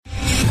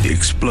the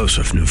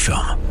explosive new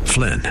film,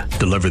 Flynn,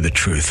 Deliver the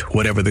Truth,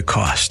 Whatever the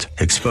Cost,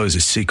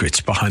 exposes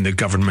secrets behind the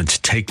government's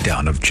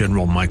takedown of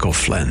General Michael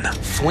Flynn.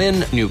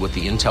 Flynn knew what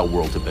the intel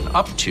world had been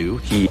up to.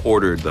 He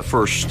ordered the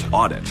first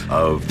audit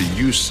of the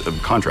use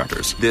of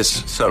contractors.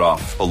 This set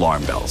off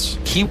alarm bells.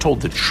 He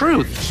told the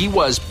truth. He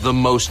was the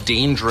most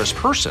dangerous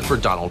person for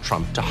Donald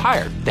Trump to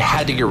hire. They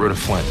had to get rid of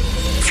Flynn.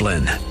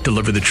 Flynn,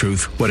 Deliver the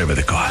Truth, Whatever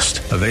the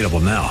Cost. Available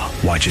now.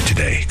 Watch it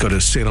today. Go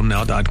to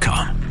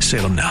salemnow.com.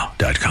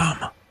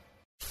 salemnow.com.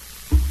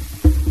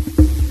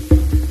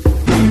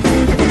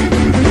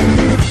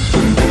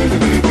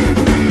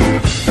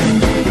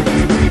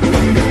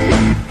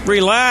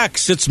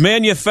 Relax, it's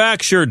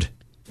manufactured.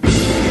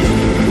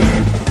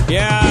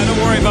 Yeah, don't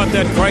worry about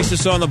that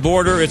crisis on the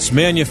border. It's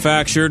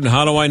manufactured. And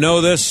how do I know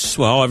this?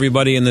 Well,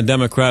 everybody in the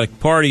Democratic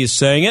Party is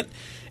saying it.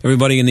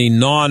 Everybody in the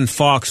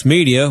non-Fox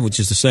media, which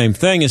is the same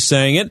thing, is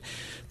saying it.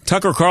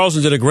 Tucker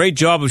Carlson did a great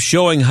job of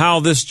showing how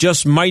this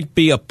just might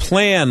be a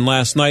plan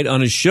last night on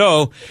his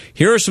show.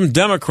 Here are some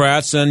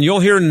Democrats, and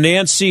you'll hear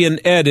Nancy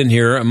and Ed in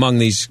here among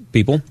these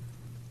people.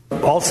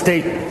 All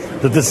state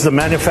that this is a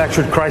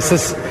manufactured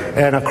crisis,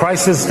 and a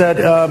crisis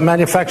that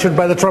manufactured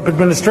by the Trump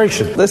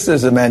administration. This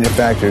is a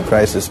manufactured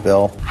crisis,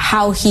 Bill.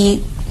 How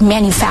he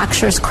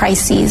manufactures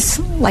crises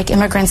like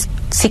immigrants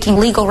seeking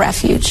legal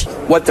refuge.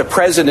 What the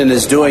president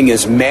is doing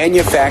is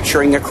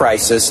manufacturing a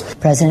crisis.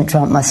 President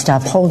Trump must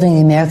stop holding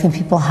the American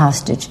people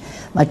hostage,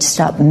 must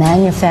stop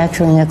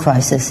manufacturing a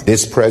crisis.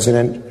 This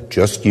president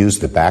just used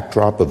the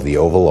backdrop of the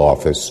Oval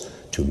Office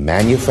to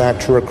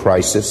manufacture a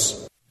crisis.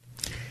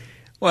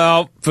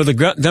 Well, for the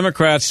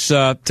Democrats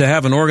to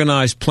have an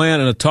organized plan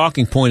and a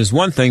talking point is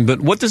one thing,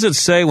 but what does it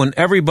say when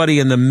everybody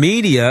in the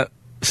media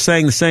is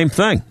saying the same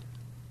thing?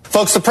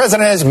 Folks, the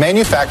president has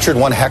manufactured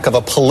one heck of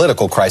a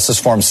political crisis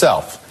for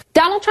himself.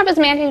 Donald Trump is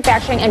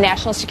manufacturing a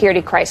national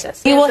security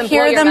crisis. You will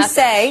hear them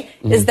say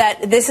is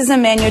that this is a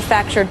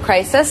manufactured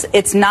crisis.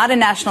 It's not a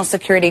national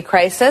security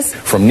crisis.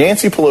 From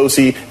Nancy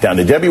Pelosi down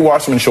to Debbie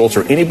Wasserman Schultz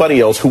or anybody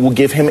else who will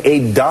give him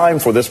a dime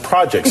for this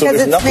project. Because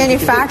so it's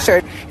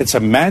manufactured. It's a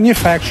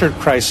manufactured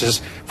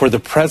crisis for the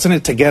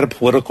president to get a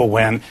political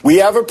win. We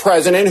have a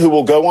president who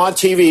will go on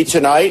TV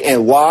tonight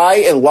and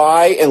lie and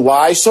lie and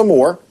lie some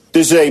more.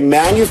 This is a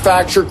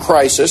manufactured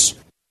crisis.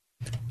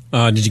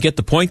 Did you get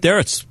the point there?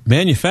 It's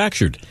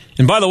manufactured.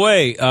 And by the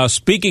way,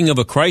 speaking of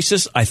a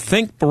crisis, I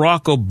think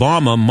Barack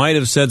Obama might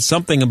have said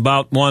something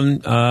about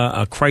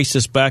a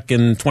crisis back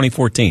in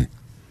 2014.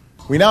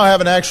 We now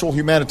have an actual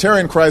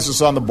humanitarian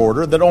crisis on the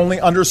border that only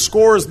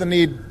underscores the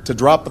need to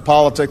drop the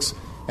politics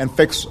and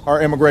fix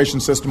our immigration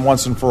system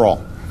once and for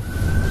all.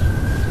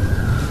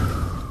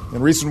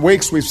 In recent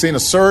weeks, we've seen a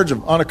surge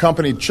of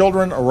unaccompanied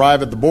children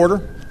arrive at the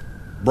border,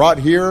 brought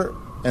here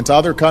and to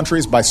other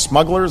countries by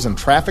smugglers and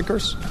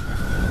traffickers.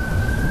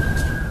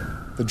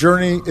 The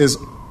journey is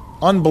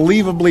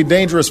unbelievably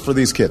dangerous for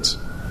these kids.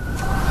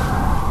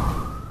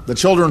 The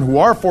children who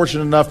are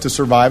fortunate enough to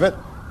survive it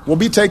will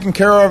be taken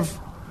care of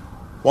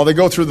while they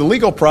go through the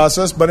legal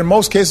process, but in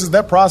most cases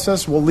that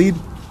process will lead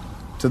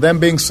to them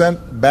being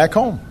sent back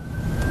home.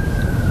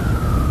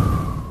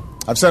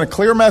 I've sent a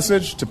clear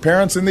message to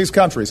parents in these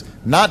countries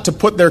not to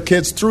put their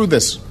kids through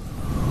this.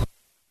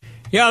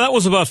 Yeah, that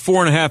was about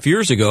 4.5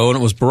 years ago, and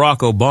it was Barack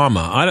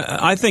Obama.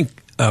 I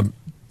think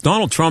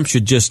Donald Trump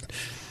should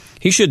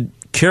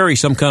carry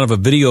some kind of a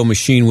video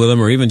machine with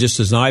him or even just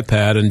his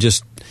iPad and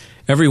just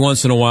every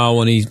once in a while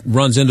when he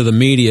runs into the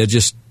media,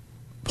 just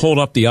hold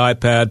up the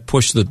iPad,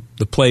 push the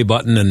play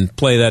button and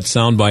play that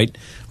soundbite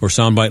or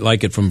soundbite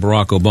like it from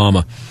Barack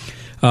Obama.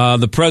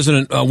 The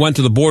president went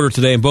to the border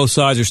today and both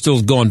sides are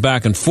still going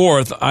back and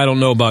forth. I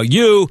don't know about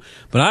you,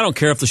 but I don't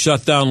care if the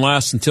shutdown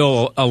lasts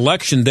until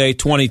Election Day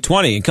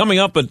 2020. And coming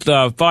up at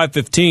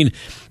 5:15,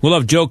 we'll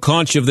have Joe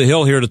Concha of The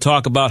Hill here to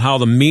talk about how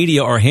the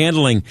media are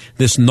handling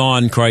this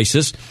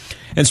non-crisis.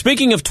 And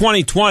speaking of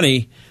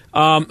 2020,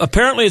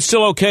 apparently it's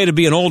still okay to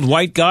be an old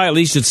white guy. At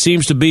least it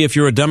seems to be if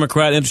you're a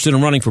Democrat interested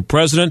in running for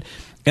president.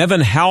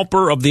 Evan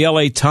Halper of the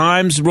LA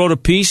Times wrote a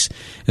piece,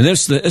 and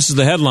this is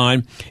the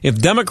headline.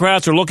 If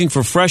Democrats are looking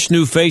for fresh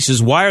new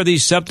faces, why are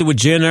these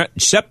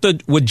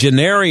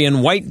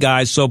septuagenarian white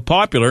guys so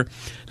popular?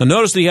 Now,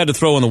 notice that he had to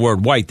throw in the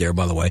word white there,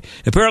 by the way.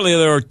 Apparently,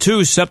 there are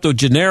two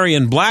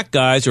septuagenarian black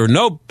guys, or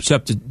no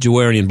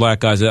septuagenarian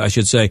black guys, I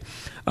should say,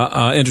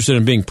 interested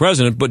in being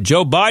president, but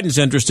Joe Biden's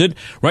interested.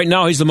 Right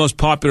now, he's the most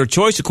popular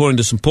choice, according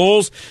to some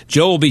polls.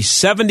 Joe will be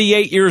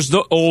 78 years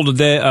old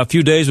a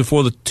few days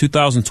before the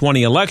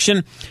 2020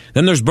 election.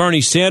 Then there's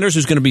Bernie Sanders,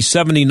 who's going to be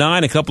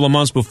 79 a couple of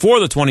months before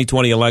the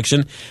 2020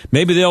 election.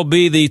 Maybe they'll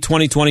be the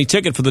 2020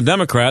 ticket for the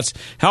Democrats.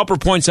 Halper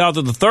points out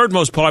that the third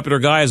most popular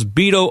guy is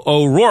Beto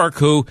O'Rourke,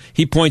 who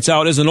he points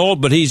out isn't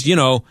old, but he's,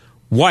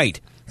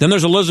 white. Then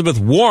there's Elizabeth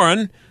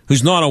Warren,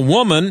 who's not a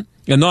woman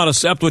and not a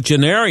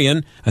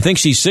septuagenarian. I think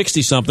she's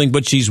 60-something,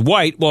 but she's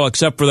white, well,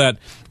 except for that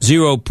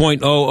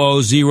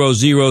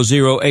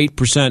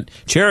 0.000008%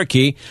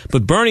 Cherokee.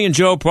 But Bernie and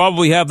Joe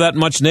probably have that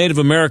much Native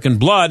American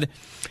blood.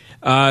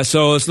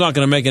 So it's not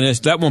going to make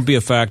that won't be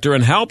a factor.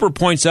 And Halper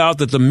points out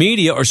that the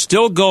media are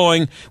still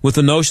going with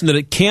the notion that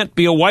it can't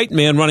be a white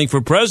man running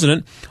for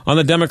president on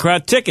the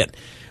Democrat ticket.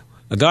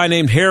 A guy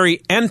named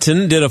Harry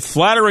Enton did a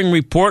flattering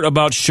report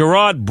about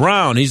Sherrod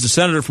Brown. He's the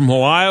senator from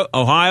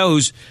Ohio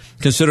who's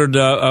considered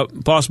a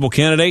possible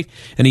candidate.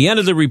 And he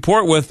ended the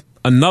report with,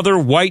 another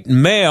white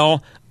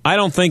male. I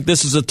don't think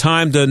this is a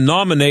time to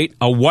nominate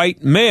a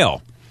white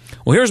male.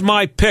 Well, here's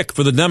my pick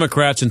for the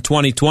Democrats in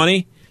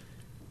 2020.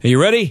 Are you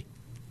ready?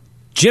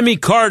 Jimmy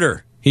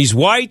Carter. He's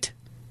white,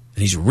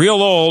 and he's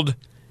real old.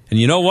 And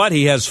you know what?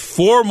 He has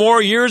 4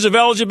 more years of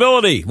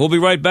eligibility. We'll be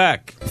right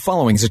back. The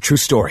following is a true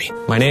story.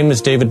 My name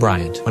is David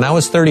Bryant. When I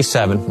was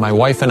 37, my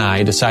wife and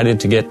I decided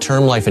to get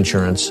term life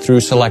insurance through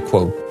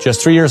SelectQuote.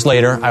 Just 3 years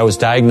later, I was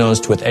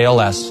diagnosed with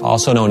ALS,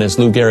 also known as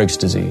Lou Gehrig's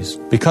disease.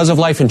 Because of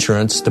life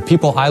insurance, the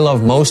people I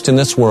love most in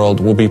this world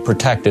will be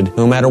protected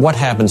no matter what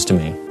happens to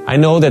me. I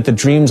know that the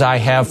dreams I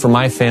have for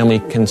my family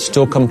can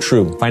still come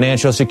true.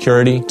 Financial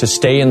security, to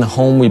stay in the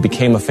home we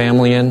became a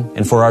family in,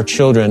 and for our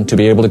children to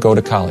be able to go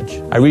to college.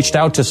 I reached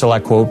out to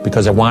SelectQuote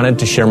because I wanted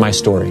to share my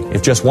story.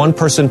 If just one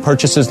person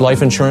purchases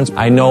life insurance,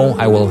 I know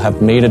I will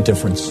have made a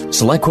difference.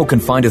 SelectQuote can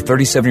find a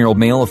 37-year-old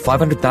male a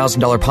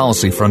 $500,000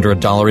 policy for under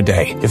 $1 a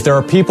day. If there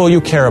are people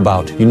you care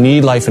about, you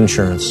need life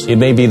insurance. It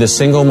may be the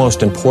single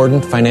most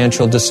important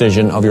financial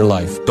decision of your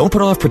life. Don't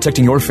put off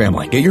protecting your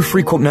family. Get your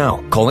free quote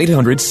now. Call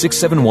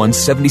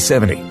 800-671-7070.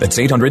 That's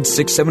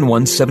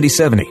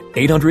 800-671-7070.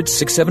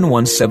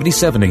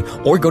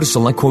 800-671-7070. Or go to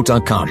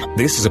SelectQuote.com.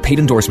 This is a paid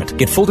endorsement.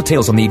 Get full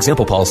details on the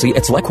example policy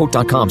at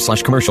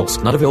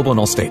SelectQuote.com/commercials. Not available in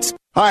all states.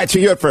 Hi, it's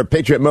Hugh for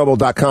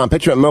PatriotMobile.com.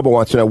 Patriot Mobile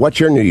wants to know, what's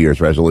your New Year's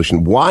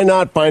resolution? Why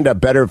not find a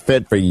better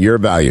fit for your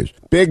values?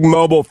 Big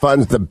Mobile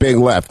funds the big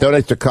left,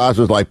 donates to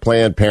causes like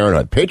Planned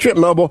Parenthood. Patriot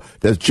Mobile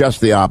does just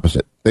the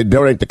opposite. They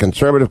donate to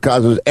conservative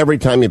causes every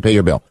time you pay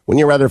your bill. When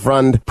you rather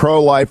fund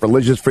pro-life,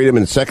 religious freedom,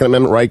 and Second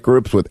Amendment right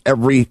groups with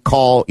every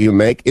call you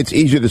make, it's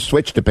easier to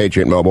switch to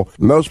Patriot Mobile.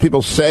 Most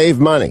people save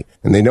money,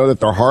 and they know that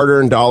their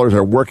hard-earned dollars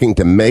are working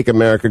to make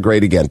America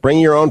great again. Bring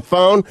your own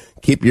phone,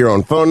 keep your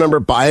own phone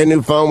number, buy a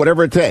new phone,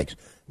 whatever it takes.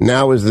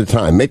 Now is the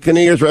time. Make a New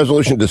Year's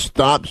resolution to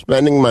stop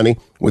spending money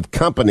with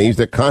companies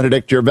that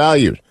contradict your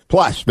values.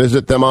 Plus,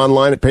 visit them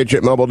online at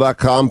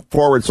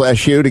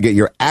patriotmobile.com/Hugh to get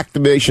your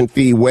activation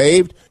fee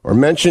waived, or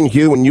mention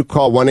Hugh when you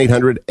call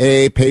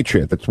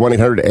 1-800-A-PATRIOT. That's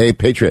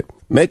 1-800-A-PATRIOT.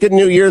 Make a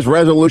New Year's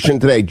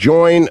resolution today.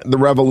 Join the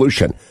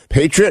revolution.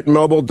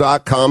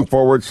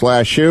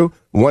 patriotmobile.com/Hugh.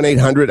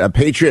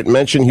 1-800-A-PATRIOT.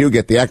 Mention Hugh.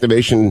 Get the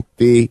activation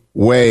fee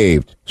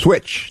waived.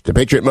 Switch to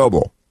Patriot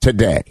Mobile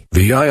today.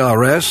 The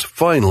IRS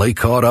finally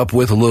caught up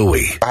with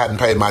Louie. I hadn't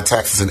paid my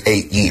taxes in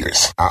 8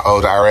 years. I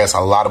owed the IRS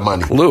a lot of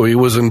money. Louie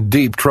was in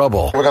deep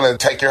trouble. We're going to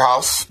take your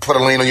house, put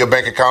a lien on your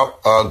bank account,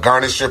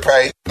 garnish your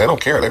pay. They don't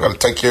care. They're going to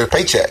take your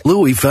paycheck.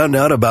 Louie found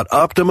out about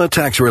Optima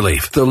Tax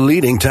Relief, the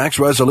leading tax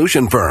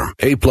resolution firm.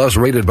 A-plus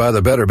rated by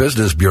the Better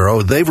Business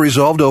Bureau, they've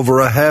resolved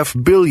over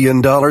 $500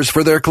 million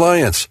for their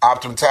clients.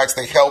 Optima Tax,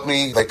 they help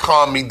me. They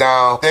calm me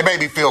down. They make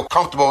me feel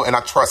comfortable, and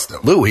I trust them.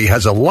 Louie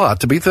has a lot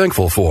to be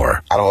thankful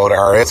for. I don't owe the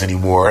IRS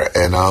anymore,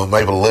 and I'm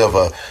able to live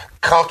a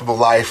comfortable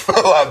life, a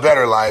lot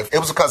better life. It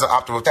was because of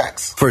Optima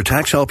Tax. For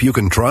tax help you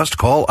can trust,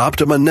 call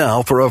Optima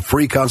now for a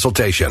free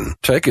consultation.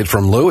 Take it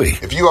from Louie.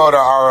 If you owe the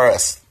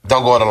IRS,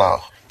 don't go it alone.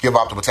 Give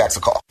Optima Tax a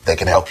call. They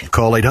can help you.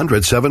 Call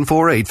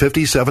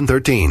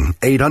 800-748-5713.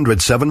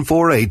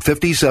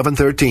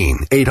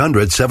 800-748-5713.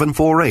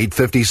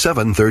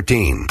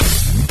 800-748-5713.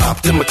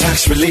 Optima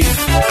Tax Relief.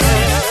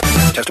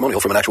 Testimonial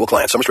from an actual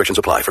client. Some restrictions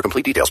apply. For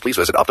complete details, please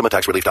visit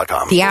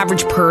OptimaTaxRelief.com. The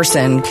average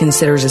person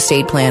considers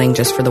estate planning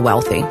just for the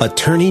wealthy.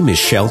 Attorney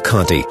Michelle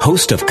Conte,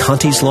 host of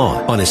Conte's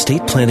Law on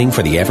estate planning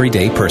for the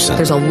everyday person.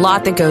 There's a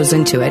lot that goes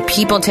into it.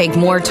 People take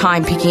more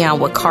time picking out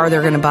what car they're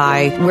going to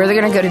buy, where they're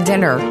going to go to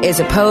dinner, as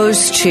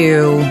opposed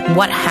to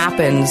what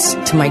happens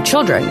to my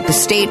children. The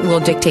state will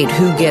dictate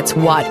who gets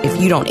what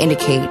if you don't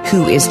indicate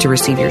who is to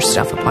receive your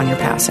stuff upon your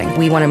passing.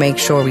 We want to make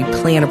sure we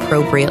plan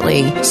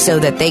appropriately so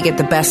that they get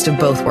the best of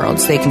both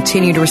worlds. They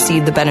continue to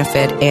receive the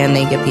benefit and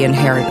they get the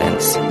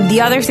inheritance.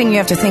 The other thing you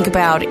have to think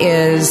about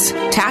is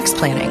tax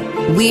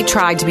planning. We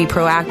tried to be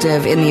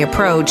proactive in the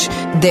approach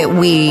that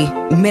we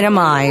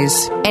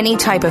minimize any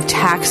type of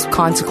tax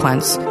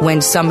consequence when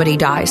somebody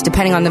dies,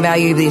 depending on the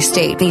value of the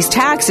estate. These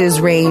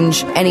taxes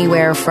range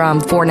anywhere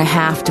from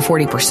 4.5% to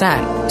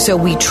 40%. So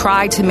we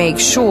try to make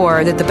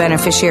sure that the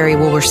beneficiary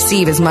will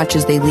receive as much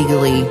as they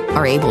legally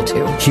are able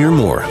to. Hear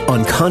more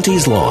on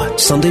Conte's Law,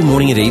 Sunday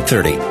morning at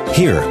 8:30.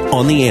 Here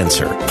on The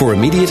Answer. For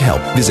immediate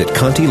help, visit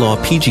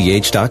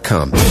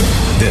ConteLawPGH.com.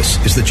 This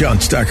is the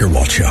John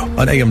Steigerwald Show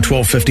on AM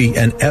 1250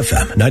 and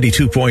FM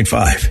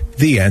 92.5.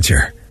 The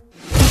Answer.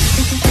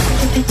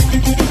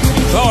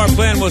 Well, our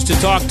plan was to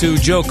talk to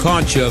Joe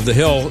Concha of The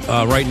Hill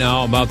right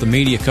now about the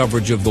media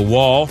coverage of the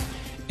wall,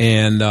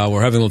 and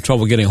we're having a little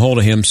trouble getting hold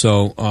of him,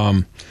 so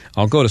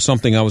I'll go to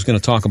something I was going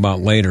to talk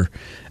about later.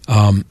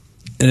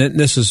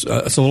 This is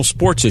it's a little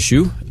sports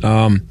issue.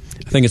 I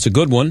think it's a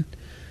good one.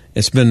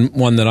 It's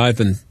one that I've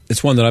been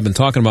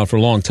talking about for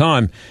a long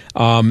time.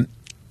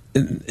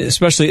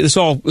 especially this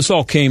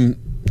all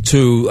came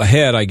to a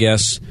head, I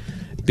guess,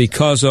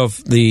 because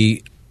of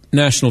the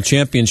national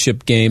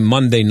championship game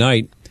Monday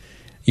night.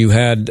 You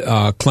had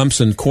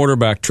Clemson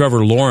quarterback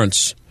Trevor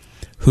Lawrence,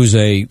 who's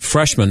a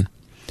freshman,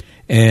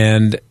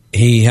 and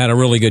he had a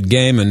really good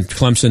game, and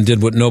Clemson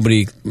did what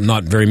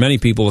not very many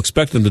people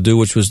expected them to do,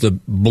 which was to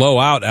blow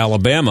out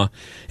Alabama,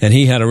 and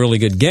he had a really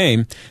good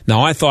game.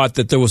 Now, I thought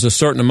that there was a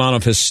certain amount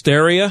of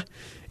hysteria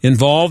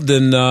involved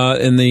in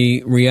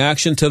the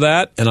reaction to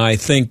that, and I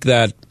think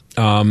that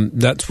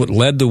that's what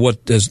led to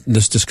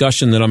this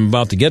discussion that I'm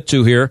about to get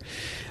to here.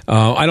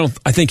 I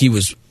think he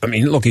was. I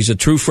mean, look, he's a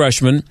true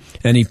freshman,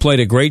 and he played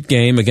a great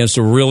game against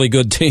a really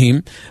good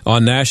team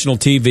on national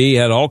TV. He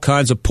had all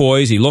kinds of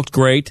poise. He looked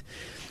great.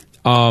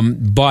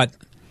 But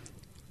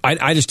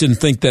I just didn't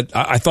think that.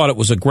 I thought it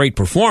was a great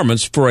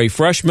performance for a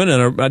freshman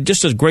and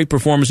just a great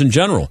performance in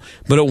general.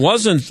 But it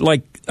wasn't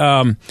like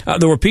there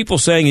were people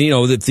saying,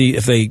 that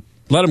if they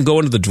let him go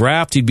into the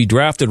draft, he'd be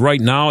drafted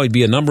right now. He'd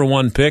be a number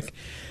one pick.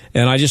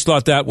 And I just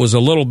thought that was a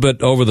little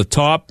bit over the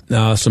top,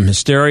 some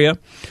hysteria.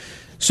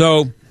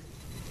 So,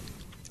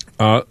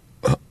 lo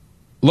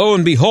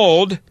and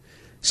behold,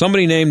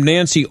 somebody named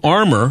Nancy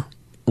Armour,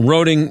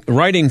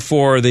 writing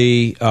for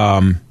the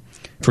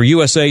for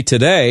USA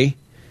Today,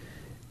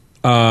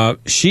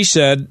 she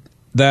said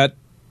that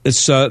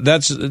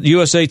that's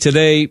USA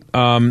Today,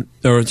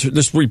 or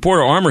this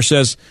reporter Armour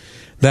says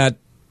that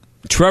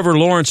Trevor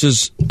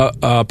Lawrence's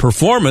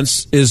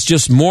performance is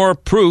just more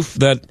proof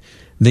that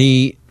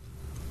the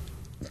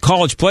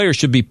college players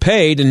should be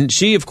paid, and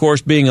she, of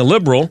course, being a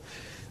liberal,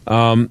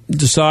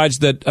 decides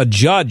that a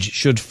judge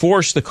should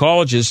force the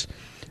colleges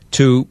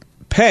to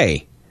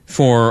pay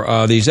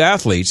for these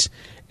athletes,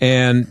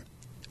 and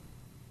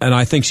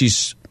I think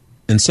she's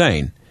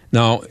insane.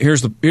 Now,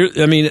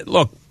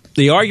 look,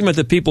 the argument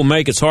that people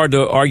make, it's hard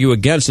to argue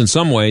against in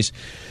some ways,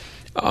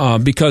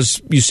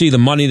 because you see the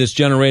money that's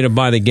generated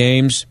by the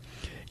games.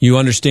 You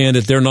understand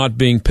that they're not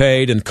being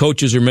paid, and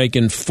coaches are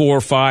making $4,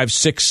 $5,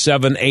 $6,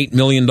 $7, $8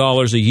 million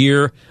a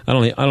year. I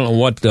don't know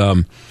what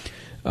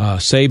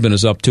Saban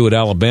is up to at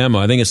Alabama.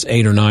 I think it's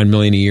 $8 or $9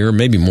 million a year,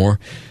 maybe more.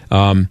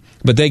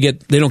 But they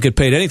don't get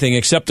paid anything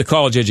except the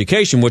college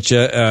education, which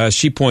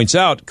she points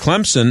out,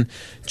 Clemson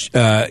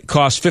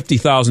costs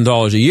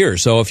 $50,000 a year.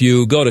 So if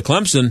you go to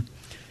Clemson,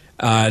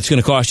 it's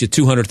going to cost you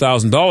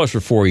 $200,000 for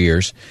 4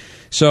 years.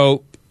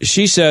 So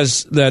she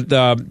says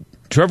that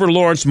Trevor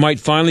Lawrence might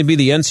finally be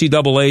the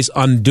NCAA's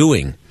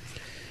undoing.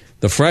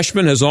 The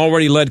freshman has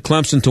already led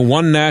Clemson to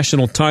one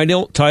national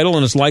title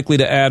and is likely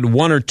to add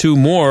one or two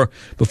more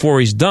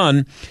before he's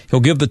done. He'll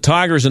give the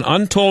Tigers an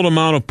untold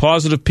amount of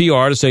positive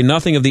PR, to say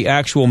nothing of the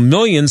actual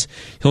millions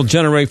he'll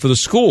generate for the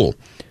school.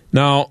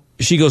 Now,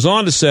 she goes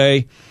on to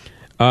say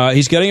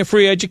he's getting a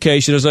free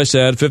education, as I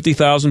said,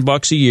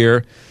 $50,000 a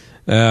year.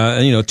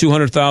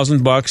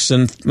 $200,000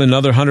 and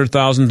another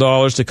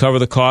 $100,000 to cover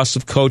the costs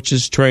of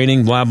coaches,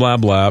 training, blah, blah,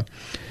 blah.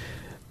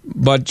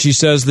 But she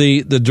says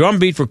the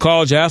drumbeat for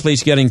college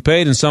athletes getting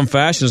paid in some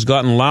fashion has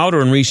gotten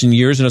louder in recent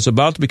years, and it's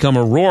about to become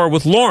a roar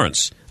with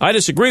Lawrence. I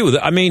disagree with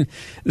it. I mean,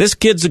 this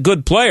kid's a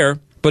good player,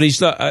 but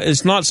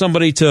it's not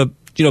somebody to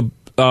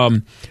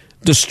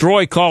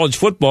destroy college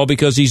football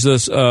because he's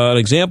an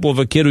example of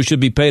a kid who should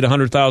be paid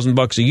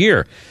 $100,000 a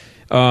year.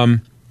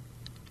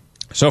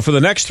 So for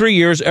the next 3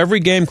 years, every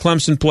game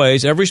Clemson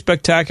plays, every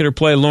spectacular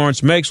play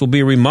Lawrence makes will be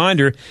a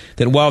reminder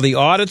that while the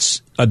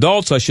adults, in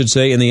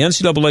the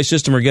NCAA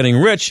system are getting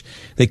rich,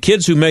 the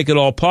kids who make it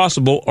all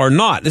possible are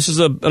not. This is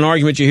an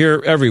argument you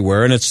hear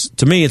everywhere, and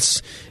to me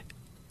it's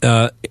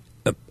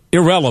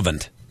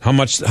irrelevant how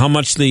much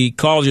the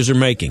colleges are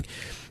making.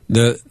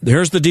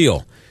 Here's the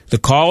deal. The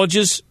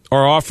colleges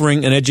are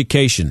offering an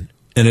education,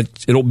 and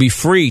it'll be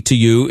free to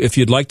you if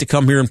you'd like to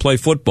come here and play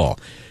football.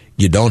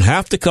 You don't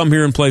have to come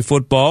here and play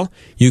football.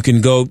 You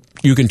can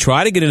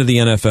try to get into the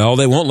NFL.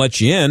 They won't let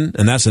you in,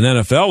 and that's an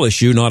NFL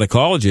issue, not a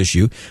college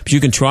issue. But you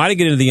can try to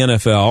get into the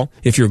NFL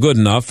if you're good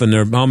enough, and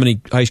how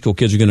many high school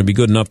kids are going to be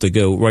good enough to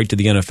go right to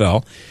the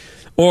NFL?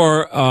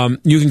 Or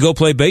you can go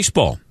play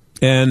baseball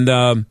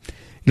and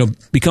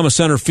become a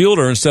center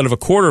fielder instead of a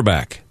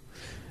quarterback,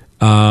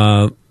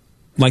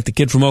 like the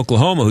kid from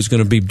Oklahoma who's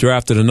going to be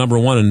drafted a number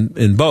one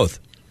in both.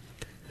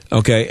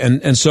 Okay,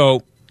 and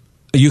so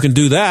you can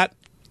do that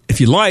if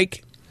you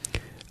like,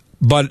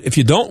 but if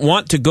you don't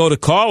want to go to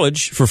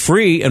college for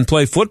free and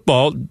play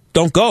football,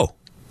 don't go.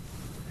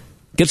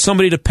 Get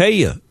somebody to pay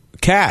you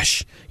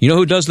cash. You know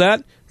who does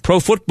that? Pro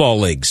football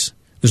leagues.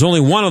 There's only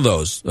one of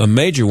those, a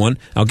major one.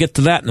 I'll get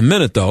to that in a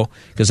minute, though,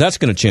 because that's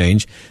going to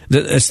change.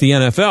 It's the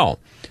NFL.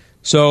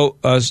 So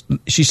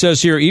she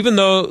says here, even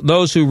though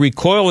those who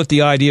recoil at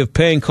the idea of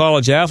paying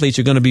college athletes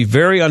are going to be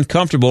very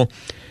uncomfortable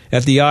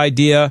at the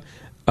idea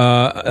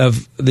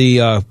of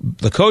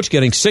the coach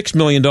getting $6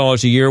 million a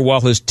year while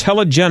his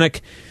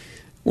telegenic,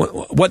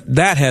 what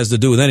that has to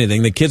do with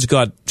anything. The kid's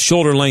got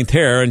shoulder-length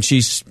hair, and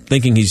she's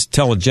thinking he's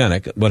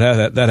telegenic. What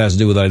that has to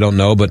do with it, I don't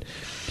know. But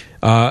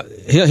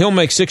He'll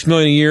make $6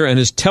 million a year, and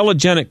his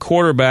telegenic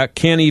quarterback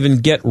can't even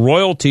get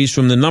royalties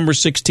from the number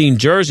 16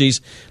 jerseys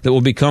that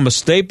will become a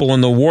staple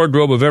in the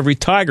wardrobe of every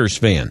Tigers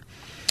fan.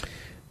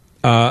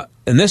 And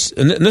this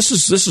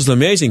is the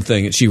amazing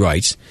thing that she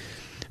writes.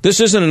 This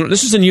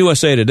isn't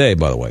USA Today,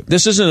 by the way.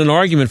 This isn't an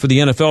argument for the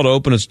NFL to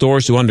open its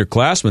doors to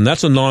underclassmen.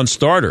 That's a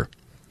non-starter.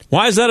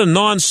 Why is that a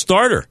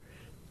non-starter?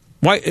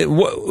 Why?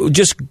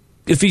 Just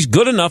if he's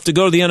good enough to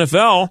go to the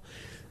NFL,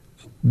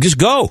 just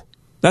go.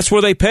 That's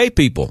where they pay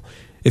people.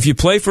 If you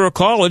play for a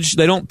college,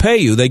 they don't pay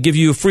you. They give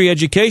you a free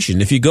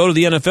education. If you go to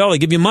the NFL, they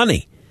give you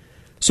money.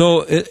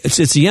 So it's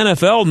the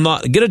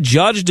NFL. Get a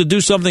judge to do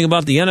something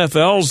about the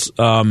NFL's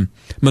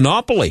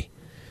monopoly.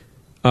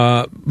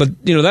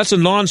 But, that's a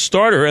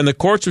non-starter, and the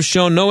courts have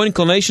shown no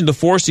inclination to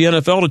force the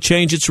NFL to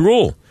change its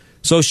rule.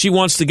 So she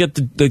wants to get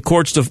the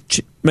courts to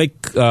make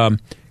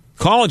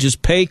colleges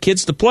pay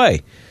kids to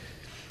play.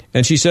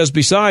 And she says,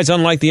 besides,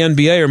 unlike the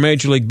NBA or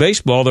Major League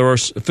Baseball, there are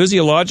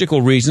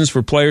physiological reasons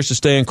for players to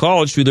stay in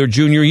college through their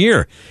junior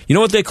year. You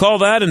know what they call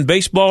that in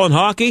baseball and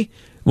hockey?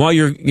 While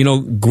you're,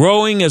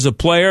 growing as a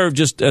player,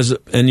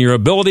 and your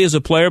ability as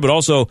a player, but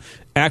also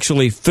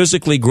actually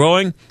physically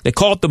growing, they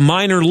call it the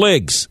minor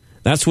leagues.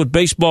 That's what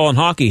baseball and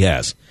hockey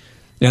has.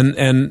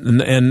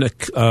 And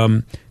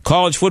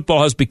college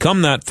football has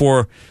become that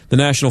for the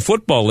National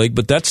Football League,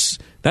 but that's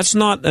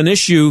not an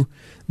issue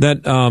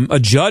that a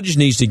judge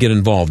needs to get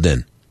involved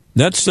in.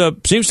 That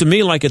seems to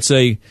me like it's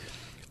a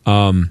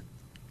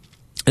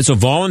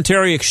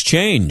voluntary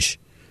exchange,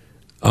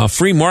 a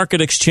free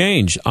market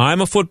exchange. I'm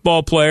a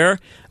football player.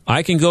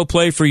 I can go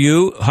play for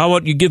you. How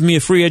about you give me a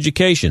free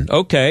education?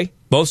 Okay.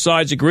 Both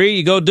sides agree,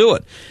 you go do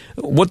it.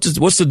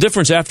 What's the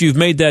difference after you've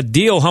made that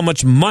deal, how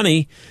much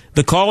money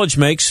the college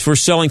makes for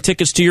selling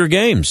tickets to your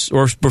games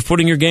or for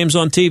putting your games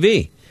on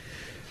TV?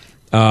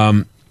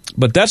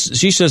 But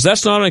she says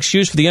that's not an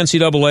excuse for the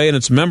NCAA and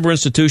its member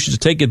institutions to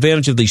take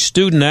advantage of these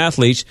student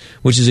athletes,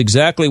 which is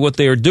exactly what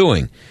they are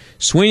doing.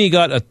 Sweeney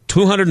got a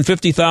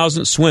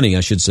Sweeney,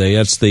 I should say.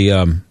 That's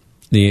the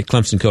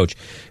Clemson coach,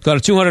 got a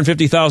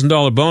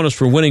 $250,000 bonus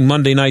for winning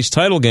Monday night's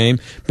title game,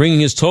 bringing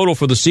his total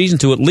for the season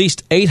to at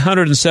least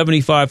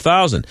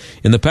 $875,000.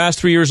 In the past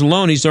 3 years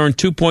alone, he's earned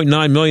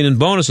 $2.9 million in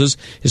bonuses.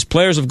 His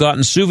players have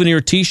gotten souvenir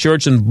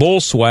T-shirts and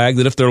bowl swag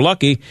that, if they're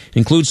lucky,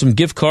 include some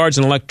gift cards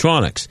and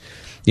electronics.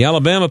 The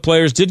Alabama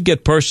players did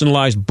get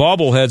personalized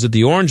bobbleheads at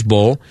the Orange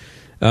Bowl.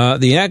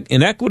 The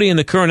inequity in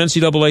the current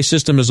NCAA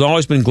system has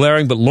always been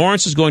glaring, but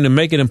Lawrence is going to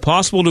make it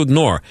impossible to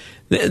ignore.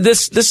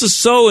 This is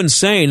so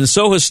insane and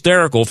so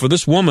hysterical for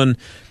this woman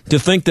to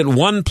think that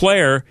one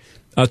player,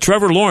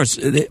 Trevor Lawrence,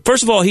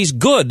 first of all, he's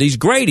good. He's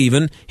great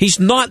even. He's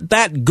not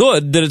that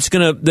good that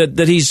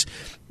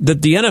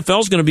that the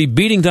NFL is going to be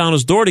beating down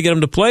his door to get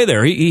him to play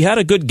there. He had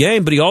a good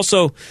game, but he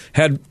also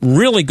had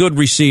really good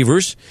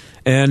receivers,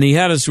 and he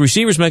had his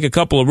receivers make a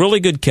couple of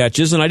really good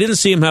catches, and I didn't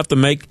see him have to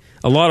make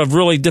a lot of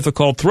really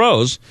difficult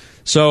throws.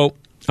 So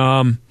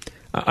I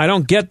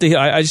don't get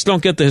I just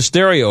don't get the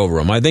hysteria over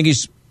him. I think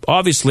he's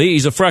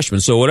a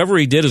freshman, so whatever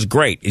he did is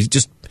great. He's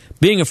just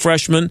being a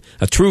freshman,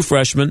 a true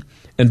freshman,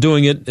 and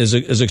doing it is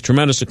a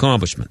tremendous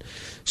accomplishment.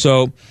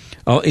 So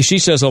she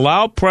says,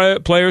 allow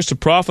players to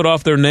profit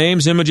off their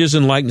names, images,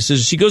 and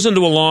likenesses. She goes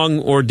into a long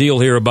ordeal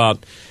here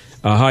about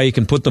how you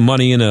can put the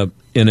money in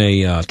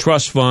a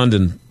trust fund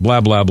and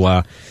blah, blah,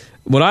 blah.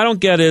 What I don't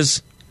get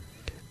is,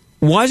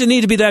 why does it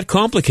need to be that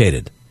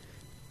complicated?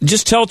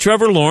 Just tell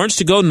Trevor Lawrence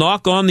to go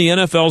knock on the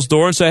NFL's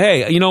door and say,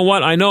 hey, you know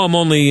what? I know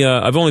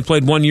I've only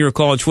played 1 year of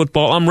college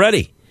football. I'm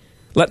ready.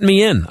 Let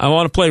me in. I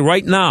want to play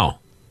right now.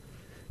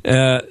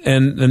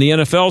 And the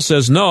NFL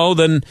says no,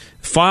 then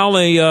file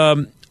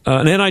an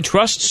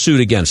antitrust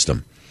suit against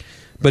them.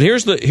 But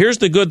here's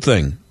the good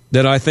thing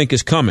that I think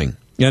is coming.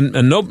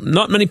 And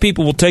not many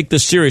people will take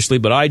this seriously,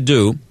 but I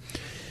do.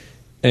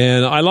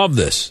 And I love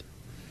this.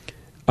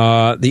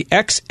 The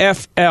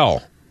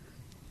XFL.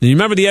 Do you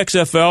remember the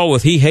XFL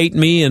with "He Hate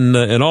Me"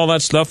 and all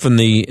that stuff? And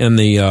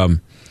there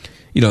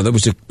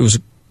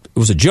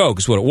was a joke.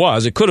 Is what it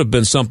was. It could have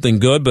been something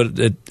good, but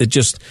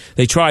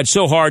they tried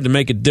so hard to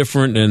make it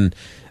different. And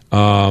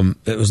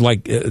it was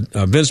like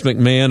Vince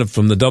McMahon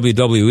from the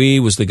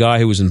WWE was the guy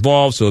who was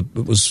involved, so it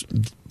was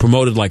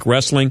promoted like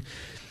wrestling.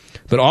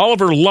 But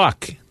Oliver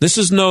Luck, this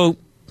is no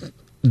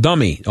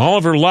dummy.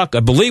 Oliver Luck, I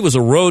believe, was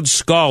a Rhodes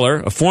Scholar,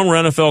 a former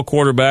NFL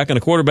quarterback, and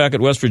a quarterback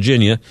at West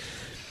Virginia.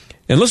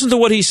 And listen to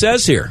what he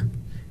says here.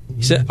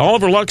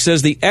 Oliver Luck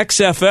says the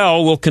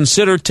XFL will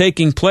consider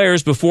taking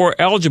players before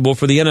eligible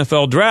for the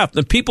NFL draft.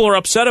 And people are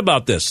upset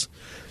about this.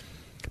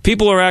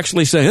 People are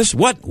actually saying, "This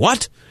what?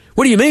 What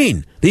do you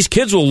mean? These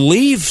kids will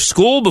leave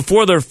school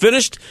before they're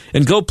finished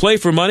and go play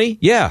for money?"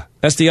 Yeah,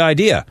 that's the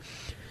idea.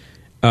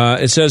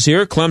 It says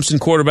here, Clemson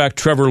quarterback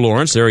Trevor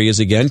Lawrence, there he is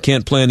again,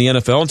 can't play in the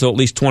NFL until at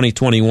least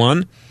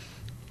 2021.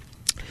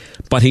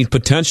 But he'd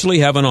potentially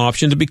have an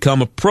option to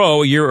become a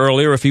pro a year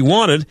earlier if he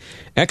wanted.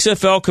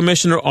 XFL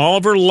Commissioner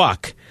Oliver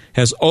Luck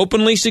has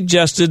openly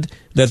suggested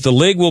that the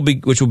league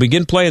which will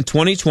begin play in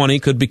 2020,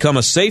 could become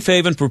a safe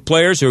haven for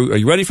players who, are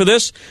you ready for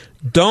this?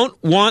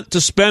 Don't want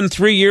to spend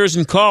 3 years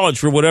in college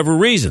for whatever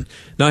reason.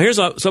 Now, here's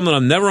something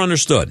I've never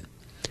understood.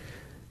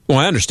 Well,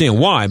 I understand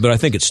why, but I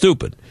think it's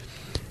stupid.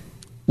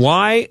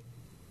 Why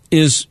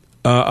is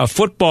a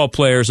football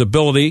player's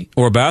ability,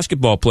 or a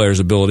basketball player's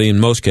ability in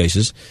most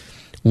cases,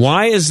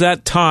 why is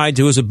that tied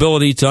to his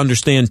ability to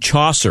understand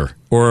Chaucer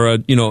or,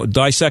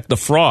 dissect the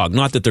frog?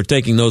 Not that they're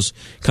taking those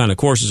kind of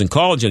courses in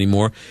college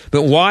anymore,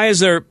 but why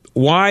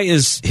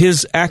is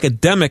his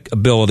academic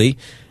ability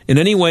in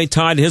any way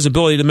tied to his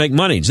ability to make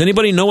money? Does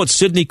anybody know what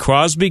Sidney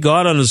Crosby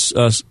got on his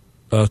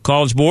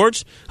college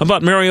boards? How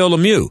about Mario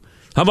Lemieux?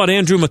 How about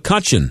Andrew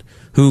McCutcheon,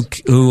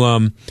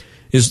 who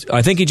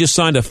I think he just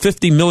signed a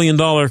 $50 million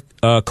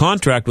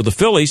contract with the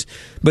Phillies,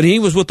 but he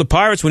was with the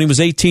Pirates when he was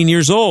 18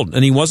 years old,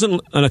 and he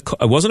wasn't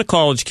a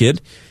college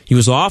kid. He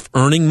was off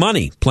earning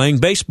money, playing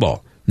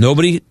baseball.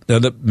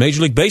 The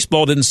Major League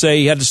Baseball didn't say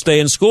he had to stay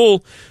in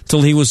school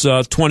till he was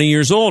 20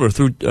 years old or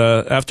through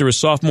after his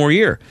sophomore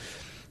year.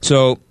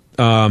 So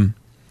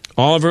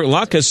Oliver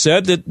Luck has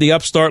said that the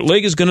upstart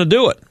league is going to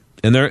do it,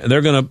 and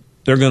they're going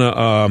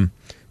to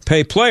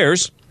pay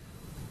players.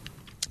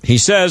 He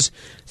says,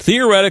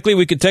 theoretically,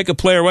 we could take a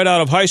player right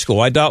out of high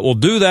school. I doubt we'll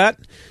do that,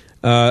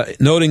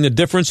 noting the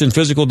difference in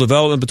physical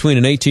development between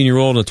an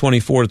 18-year-old and a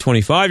 24 to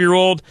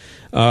 25-year-old.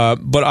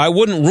 But I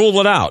wouldn't rule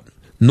it out,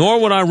 nor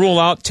would I rule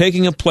out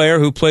taking a player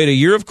who played a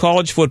year of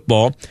college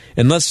football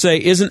and, let's say,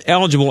 isn't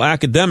eligible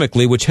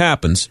academically, which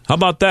happens. How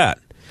about that?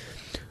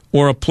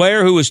 Or a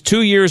player who is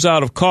 2 years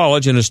out of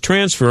college and is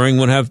transferring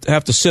would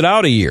have to sit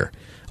out a year.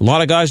 A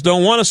lot of guys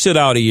don't want to sit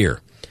out a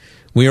year.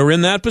 We are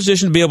in that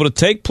position to be able to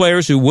take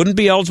players who wouldn't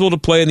be eligible to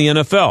play in the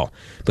NFL.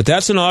 But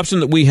that's an option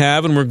that we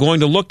have, and we're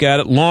going to look at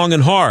it long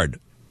and hard.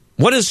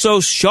 What is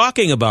so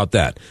shocking about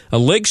that? A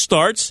league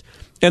starts,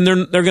 and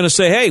they're going to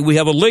say, hey, we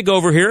have a league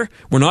over here.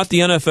 We're not the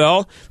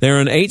NFL. They're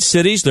in 8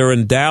 cities. They're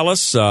in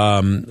Dallas,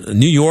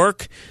 New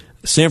York,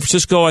 San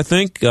Francisco, I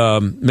think,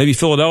 maybe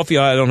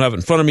Philadelphia. I don't have it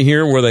in front of me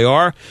here where they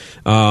are.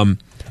 But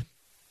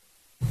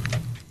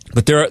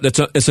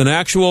it's an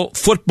actual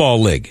football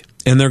league,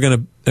 and they're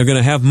going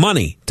to have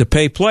money to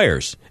pay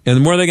players.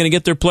 And where are they going to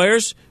get their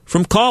players?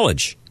 From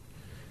college.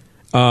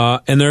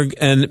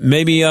 And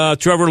maybe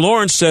Trevor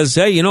Lawrence says,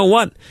 hey, you know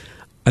what?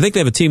 I think they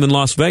have a team in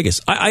Las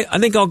Vegas. I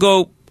think I'll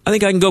go. I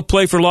think I can go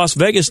play for Las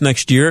Vegas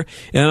next year,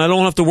 and I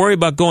don't have to worry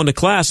about going to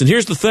class. And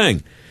here's the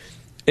thing.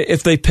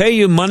 If they pay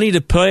you money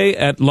to play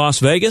at Las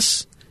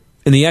Vegas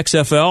in the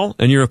XFL,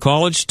 and you're a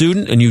college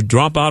student and you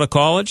drop out of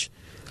college,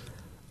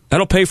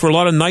 that'll pay for a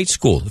lot of night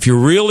school. If you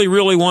really,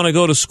 really want to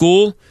go to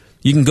school,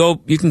 you can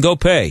go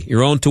pay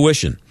your own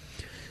tuition.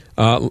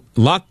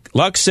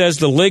 Luck says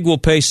the league will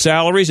pay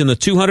salaries in the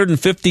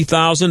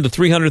 $250,000 to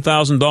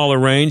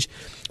 $300,000 range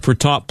for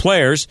top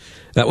players.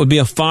 That would be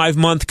a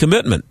 5-month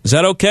commitment. Is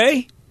that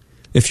okay?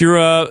 If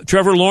you're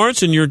Trevor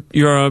Lawrence and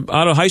you're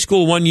out of high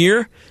school 1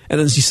 year, and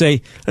then you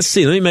say, let's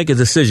see, let me make a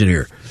decision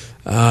here.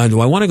 Do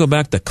I want to go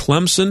back to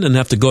Clemson and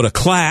have to go to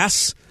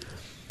class?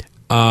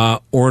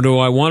 Or do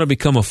I want to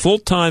become a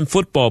full-time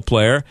football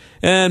player?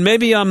 And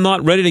maybe I'm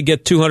not ready to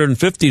get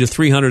 $250,000 to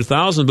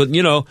 $300,000, but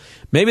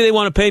maybe they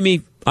want to pay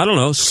me, I don't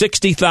know,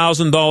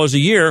 $60,000 a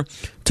year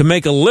to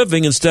make a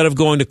living instead of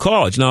going to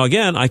college. Now,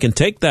 again, I can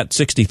take that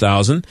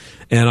 $60,000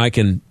 and I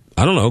can,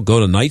 I don't know, go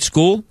to night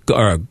school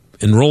or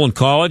enroll in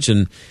college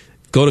and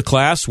go to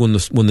class when the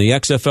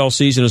XFL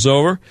season is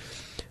over.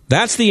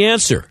 That's the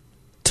answer.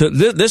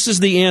 This is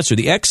the answer.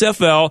 The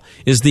XFL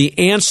is the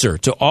answer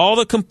to all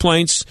the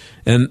complaints,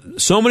 and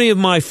so many of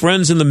my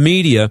friends in the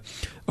media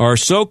are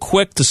so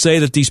quick to say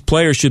that these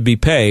players should be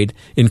paid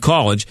in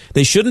college.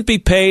 They shouldn't be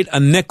paid a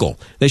nickel.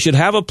 They should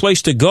have a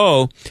place to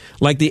go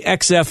like the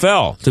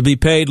XFL to be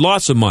paid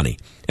lots of money.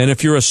 And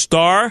if you're a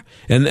star,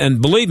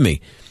 and believe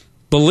me,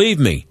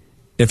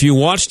 if you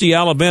watched the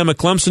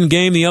Alabama-Clemson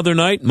game the other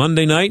night,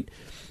 Monday night,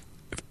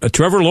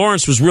 Trevor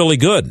Lawrence was really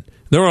good.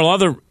 There were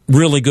other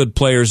really good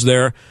players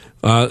there.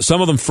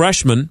 Some of them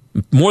freshmen,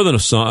 more than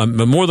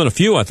a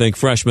few, I think,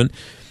 freshmen.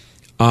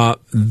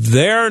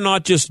 They're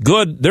not just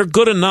good; they're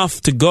good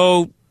enough to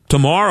go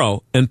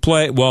tomorrow and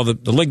play. Well,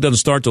 the league doesn't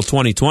start till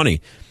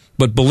 2020,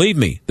 but believe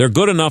me, they're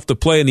good enough to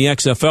play in the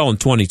XFL in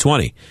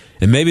 2020,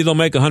 and maybe they'll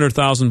make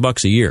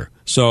 $100,000 a year.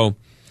 So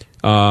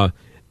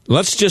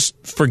let's just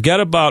forget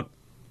about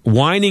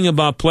whining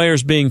about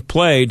players being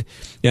played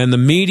and the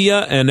media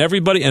and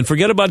everybody, and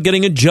forget about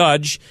getting a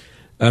judge.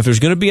 If there's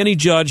going to be any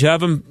judge,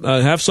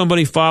 have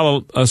somebody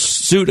file a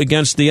suit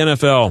against the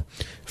NFL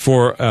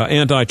for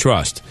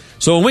antitrust.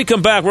 So when we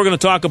come back, we're going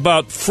to talk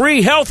about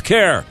free health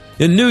care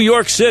in New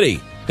York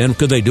City. And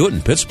could they do it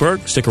in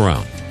Pittsburgh? Stick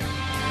around.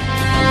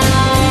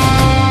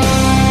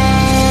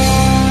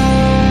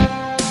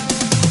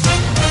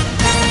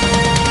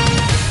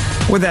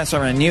 With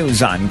SRN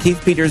News, I'm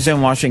Keith Peters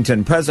in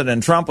Washington.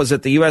 President Trump was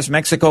at the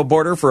U.S.-Mexico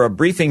border for a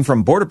briefing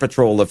from Border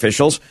Patrol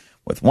officials,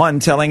 with one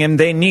telling him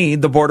they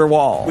need the border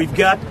wall. We've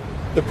got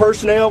the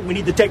personnel, we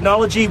need the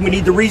technology, we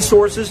need the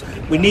resources,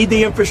 we need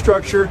the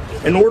infrastructure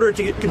in order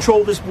to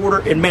control this border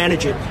and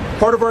manage it.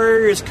 Part of our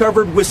area is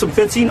covered with some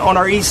fencing on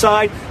our east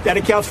side. That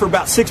accounts for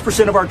about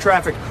 6% of our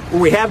traffic.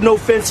 Where we have no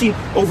fencing,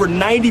 over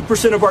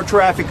 90% of our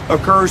traffic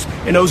occurs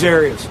in those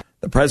areas.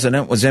 The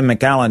president was in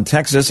McAllen,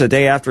 Texas, a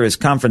day after his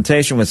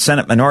confrontation with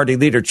Senate Minority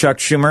Leader Chuck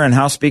Schumer and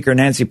House Speaker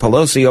Nancy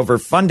Pelosi over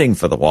funding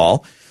for the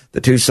wall.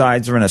 The two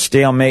sides are in a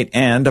stalemate,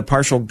 and a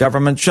partial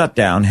government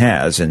shutdown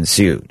has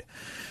ensued.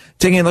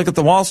 Taking a look at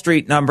the Wall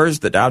Street numbers,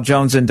 the Dow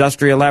Jones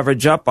Industrial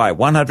Average up by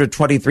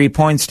 123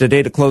 points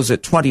today to close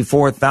at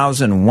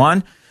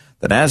 24,001.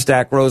 The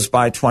Nasdaq rose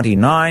by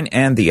 29,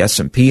 and the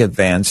S&P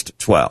advanced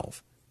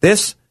 12.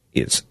 This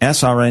is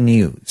SRN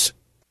News.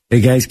 Hey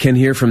guys, Ken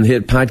here from the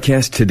hit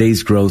podcast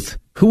Today's Growth.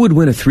 Who would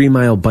win a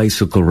 3-mile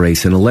bicycle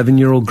race, an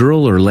 11-year-old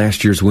girl or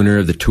last year's winner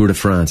of the Tour de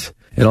France?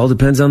 It all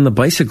depends on the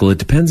bicycle. It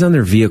depends on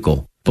their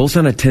vehicle. Both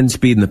on a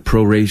 10-speed and the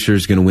pro racer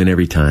is going to win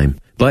every time.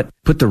 But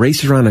put the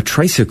racer on a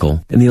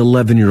tricycle and the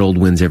 11-year-old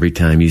wins every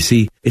time. You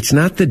see, it's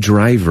not the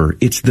driver,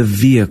 it's the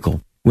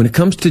vehicle. When it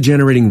comes to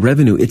generating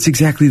revenue, it's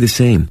exactly the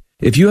same.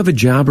 If you have a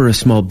job or a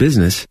small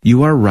business,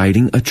 you are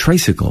riding a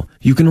tricycle.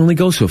 You can only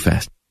go so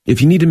fast.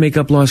 If you need to make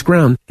up lost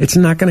ground, it's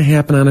not going to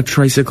happen on a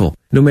tricycle.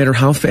 No matter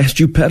how fast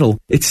you pedal,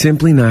 it's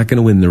simply not going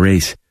to win the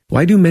race.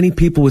 Why do many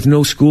people with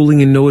no schooling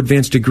and no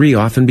advanced degree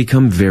often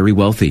become very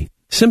wealthy?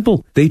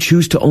 Simple. They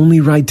choose to only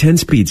ride 10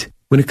 speeds.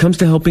 When it comes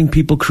to helping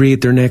people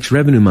create their next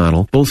revenue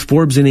model, both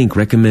Forbes and Inc.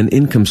 recommend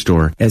Income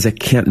Store as a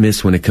can't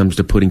miss when it comes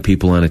to putting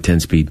people on a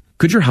 10-speed.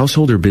 Could your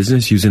household or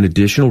business use an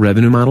additional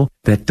revenue model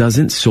that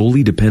doesn't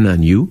solely depend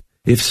on you?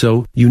 If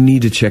so, you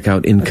need to check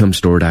out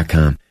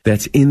IncomeStore.com.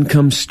 That's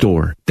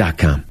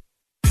IncomeStore.com.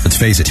 Let's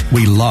face it,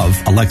 we love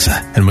Alexa,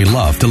 and we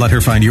love to let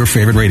her find your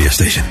favorite radio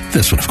station.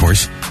 This one, of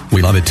course.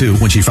 We love it, too,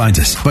 when she finds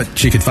us. But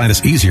she could find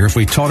us easier if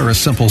we taught her a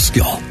simple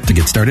skill. To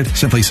get started,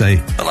 simply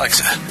say,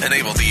 Alexa,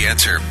 enable the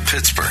Answer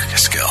Pittsburgh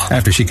skill.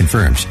 After she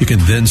confirms, you can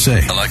then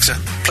say, Alexa,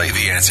 play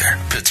the Answer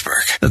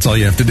Pittsburgh. That's all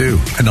you have to do,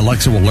 and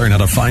Alexa will learn how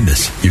to find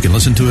us. You can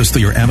listen to us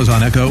through your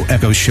Amazon Echo,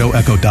 Echo Show,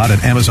 Echo Dot,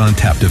 and Amazon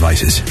Tap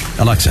devices.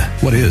 Alexa,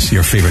 what is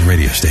your favorite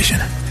radio station?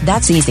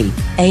 That's easy.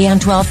 AM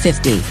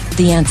 1250,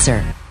 The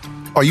Answer.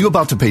 Are you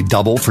about to pay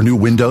double for new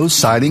windows,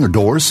 siding, or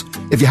doors?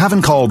 If you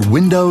haven't called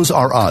Windows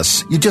R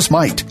Us, you just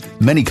might.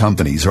 Many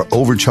companies are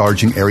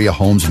overcharging area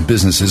homes and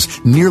businesses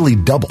nearly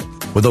double.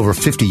 With over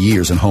 50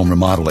 years in home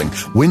remodeling,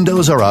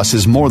 Windows R Us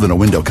is more than a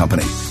window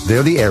company.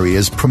 They're the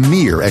area's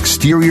premier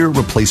exterior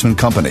replacement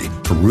company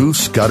for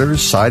roofs,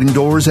 gutters, siding,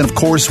 doors, and of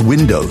course,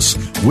 windows.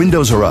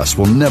 Windows R Us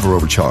will never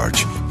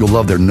overcharge. You'll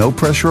love their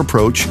no-pressure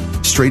approach,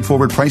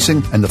 straightforward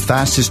pricing, and the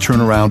fastest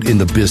turnaround in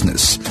the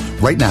business.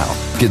 Right now,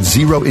 get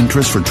zero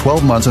interest for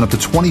 12 months and up to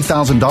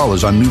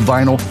 $20,000 on new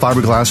vinyl,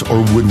 fiberglass,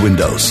 or wood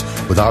windows.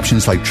 With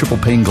options like triple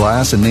pane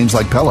glass and names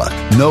like Pella.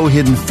 No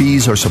hidden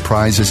fees or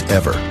surprises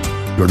ever.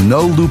 Your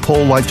no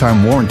loophole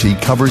lifetime warranty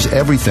covers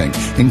everything,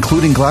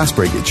 including glass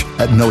breakage,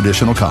 at no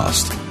additional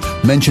cost.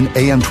 Mention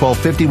AM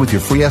 1250 with your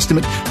free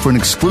estimate for an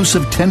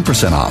exclusive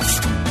 10%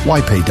 off.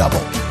 Why pay double?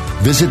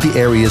 Visit the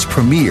area's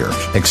premier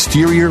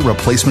exterior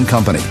replacement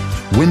company,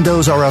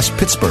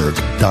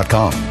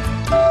 WindowsRUsPittsburgh.com.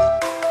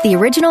 The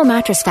Original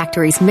Mattress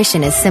Factory's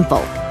mission is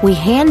simple. We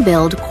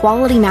hand-build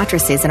quality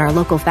mattresses in our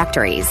local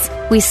factories.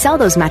 We sell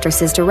those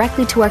mattresses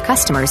directly to our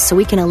customers so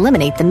we can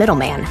eliminate the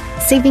middleman,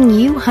 saving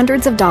you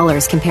hundreds of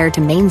dollars compared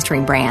to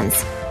mainstream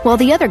brands. While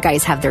the other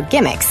guys have their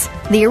gimmicks,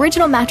 the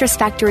Original Mattress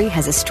Factory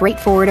has a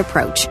straightforward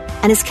approach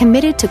and is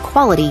committed to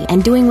quality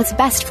and doing what's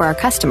best for our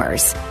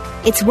customers.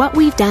 It's what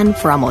we've done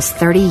for almost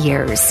 30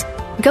 years.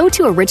 Go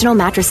to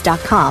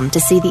originalmattress.com to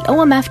see the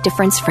OMF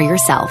difference for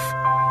yourself.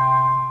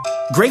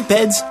 Great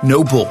beds,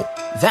 no bull.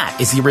 That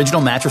is the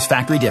Original Mattress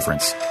Factory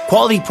difference.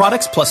 Quality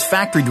products plus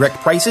factory direct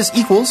prices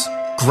equals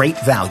great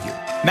value.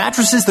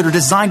 Mattresses that are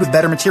designed with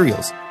better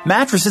materials.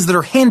 Mattresses that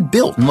are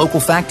hand-built in local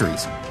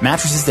factories.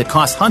 Mattresses that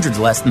cost hundreds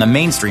less than the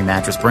mainstream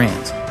mattress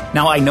brands.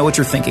 Now I know what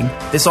you're thinking.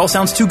 This all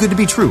sounds too good to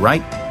be true,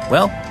 right?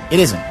 Well, it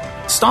isn't.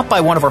 Stop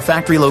by one of our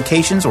factory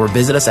locations or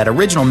visit us at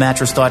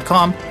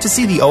originalmattress.com to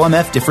see the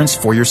OMF difference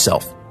for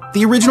yourself.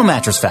 The Original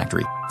Mattress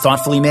Factory.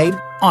 Thoughtfully made,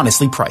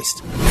 honestly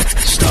priced.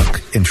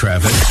 Stuck in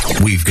traffic?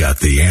 We've got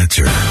the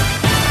answer.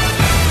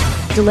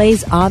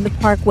 Delays on the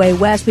Parkway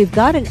West. We've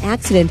got an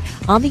accident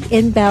on the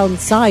inbound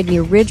side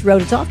near Ridge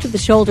Road. It's off to the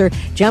shoulder.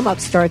 Jam up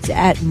starts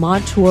at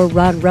Montour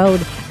Run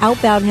Road.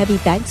 Outbound heavy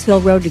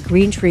Banksville Road to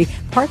Green Tree.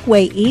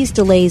 Parkway East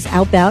delays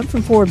outbound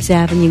from Forbes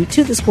Avenue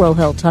to the Squirrel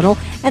Hill Tunnel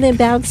and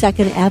inbound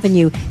 2nd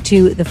Avenue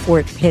to the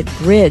Fort Pitt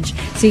Bridge.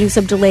 Seeing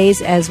some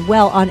delays as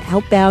well on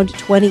outbound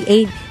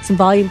 28. Some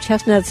volume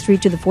Chestnut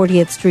Street to the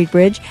 40th Street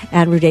Bridge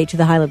and Route 8 to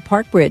the Highland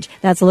Park Bridge.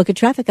 That's a look at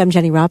traffic. I'm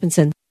Jenny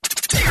Robinson.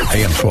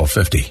 AM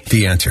 1250,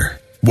 The Answer.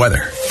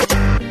 Weather.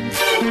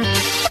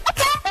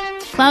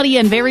 Cloudy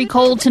and very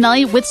cold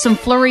tonight with some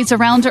flurries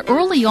around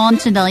early on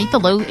tonight. The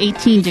low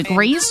 18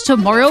 degrees.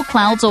 Tomorrow,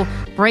 clouds will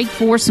break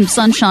for some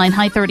sunshine,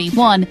 high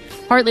 31.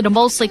 Partly to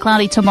mostly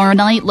cloudy tomorrow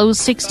night, low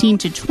 16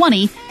 to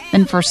 20.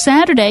 Then for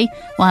Saturday,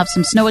 we'll have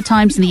some snow at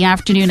times in the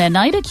afternoon and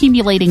night,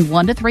 accumulating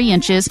 1 to 3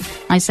 inches.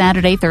 High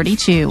Saturday,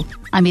 32.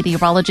 I'm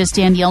meteorologist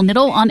Danielle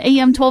Niddle on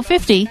AM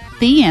 1250,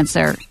 The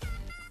Answer.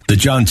 The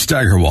John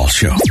Steigerwald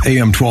Show,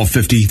 AM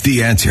 1250,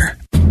 The Answer.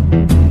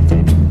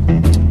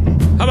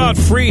 How about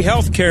free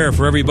health care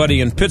for everybody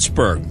in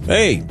Pittsburgh?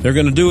 Hey, they're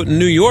going to do it in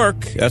New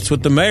York. That's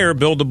what the mayor,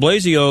 Bill de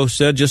Blasio,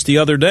 said just the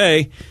other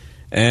day.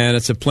 And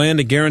it's a plan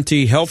to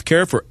guarantee health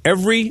care for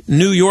every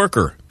New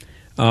Yorker.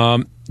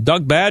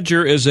 Doug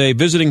Badger is a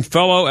visiting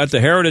fellow at the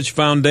Heritage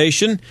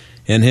Foundation,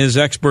 and his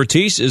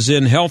expertise is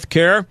in health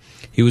care.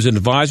 He was an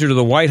advisor to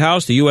the White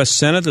House, the U.S.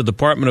 Senate, the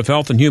Department of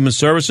Health and Human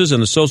Services,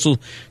 and the Social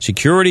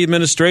Security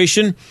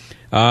Administration.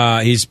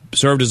 He's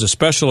served as a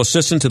special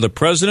assistant to the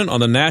president on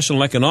the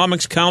National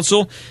Economics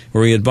Council,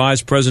 where he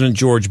advised President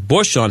George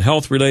Bush on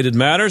health-related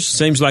matters.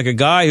 Seems like a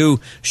guy who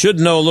should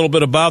know a little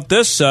bit about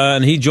this,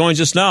 and he joins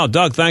us now.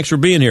 Doug, thanks for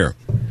being here.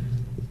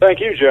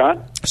 Thank you,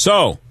 John.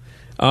 So,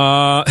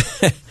 a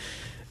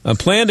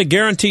plan to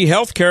guarantee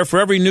health care for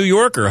every New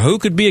Yorker. Who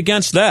could be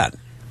against that?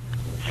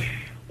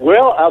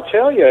 Well, I'll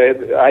tell you,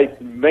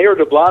 Mayor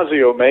de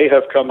Blasio may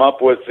have come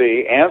up with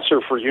the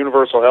answer for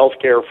universal health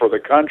care for the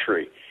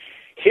country.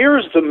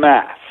 Here's the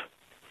math.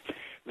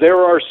 There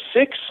are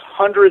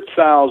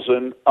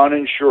 600,000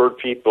 uninsured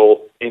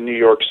people in New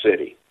York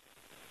City.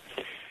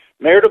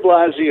 Mayor de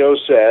Blasio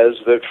says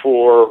that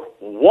for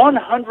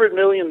 $100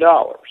 million,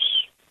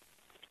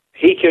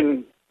 he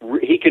can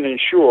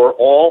insure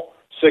all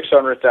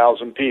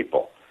 600,000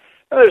 people.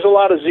 Now, there's a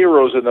lot of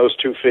zeros in those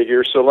two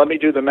figures, so let me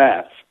do the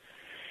math.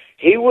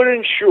 He would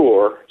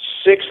insure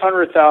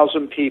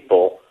 600,000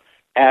 people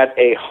at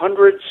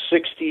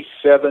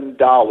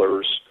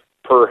 $167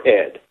 per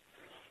head.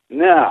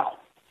 Now,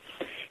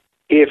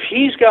 if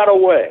he's got a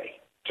way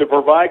to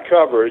provide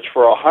coverage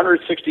for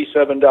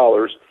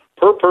 $167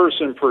 per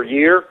person per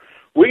year,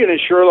 we can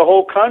insure the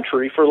whole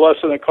country for less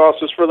than it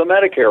costs us for the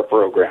Medicare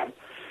program.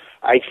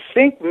 I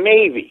think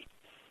maybe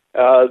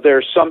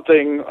there's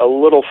something a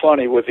little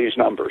funny with these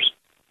numbers.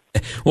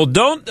 Well,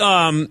 don't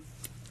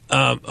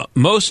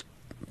most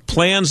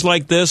plans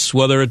like this,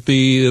 whether it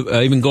be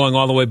even going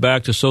all the way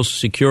back to Social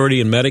Security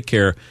and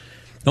Medicare,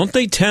 don't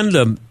they tend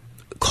to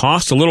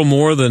cost a little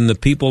more than the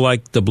people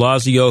like de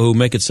Blasio who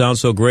make it sound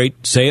so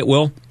great say it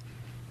will?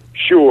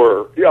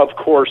 Sure. Yeah, of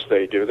course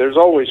they do. There's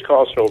always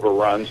cost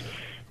overruns.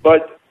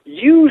 But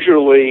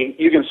usually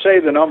you can say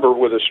the number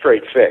with a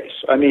straight face.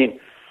 I mean,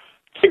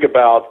 think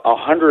about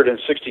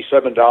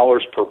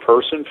 $167 per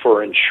person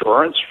for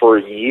insurance for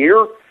a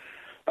year.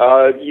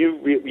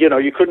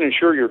 You couldn't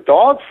insure your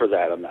dog for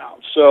that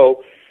amount.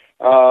 So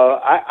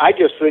I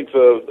just think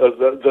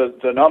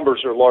the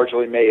numbers are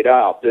largely made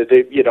out.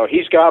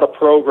 He's got a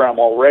program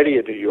already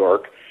in New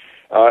York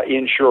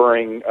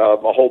insuring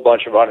a whole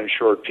bunch of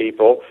uninsured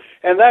people,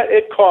 and that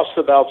it costs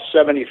about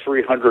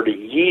 $7,300 a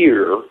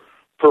year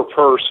per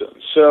person.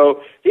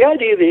 So the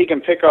idea that he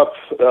can pick up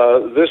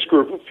this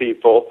group of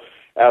people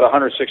at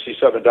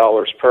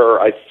 $167 per,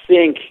 I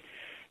think,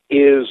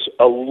 is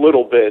a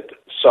little bit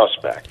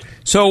suspect.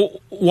 So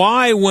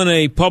why, when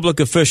a public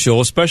official,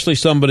 especially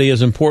somebody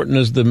as important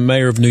as the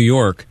mayor of New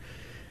York,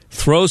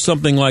 throws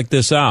something like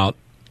this out,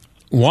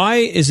 why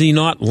is he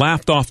not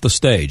laughed off the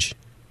stage?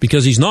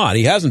 Because he's not.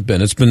 He hasn't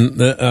been. It's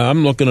been.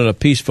 I'm looking at a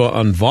piece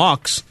on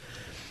Vox,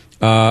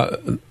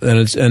 and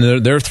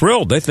they're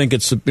thrilled. They think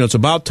it's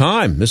about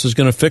time. This is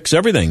going to fix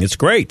everything. It's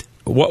great.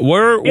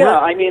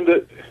 I mean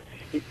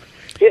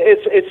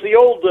It's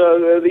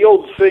the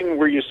old thing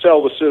where you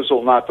sell the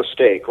sizzle, not the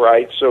steak,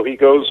 right? So he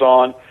goes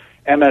on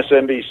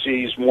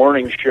MSNBC's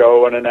morning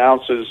show and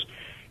announces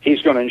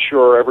he's going to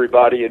insure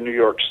everybody in New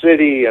York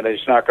City, and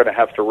he's not going to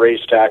have to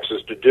raise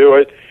taxes to do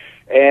it.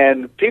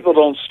 And people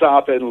don't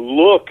stop and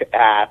look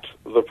at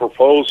the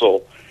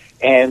proposal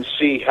and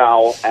see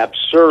how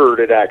absurd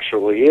it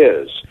actually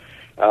is.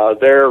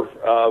 They're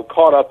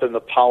caught up in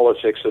the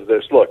politics of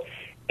this. Look,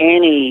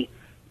 any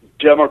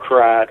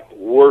Democrat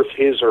worth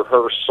his or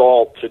her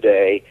salt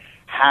today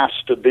has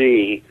to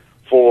be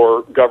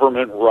for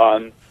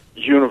government-run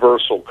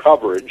universal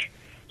coverage.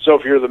 So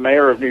if you're the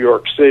mayor of New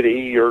York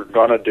City, you're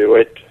going to do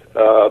it.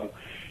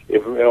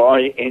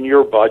 In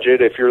your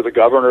budget, if you're the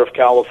governor of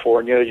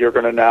California, you're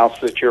going to announce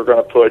that you're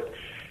going to put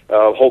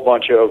a whole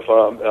bunch of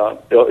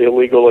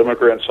illegal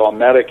immigrants on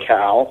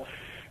Medi-Cal.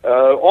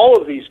 All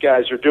of these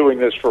guys are doing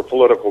this for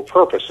political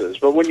purposes.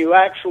 But when you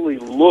actually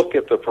look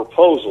at the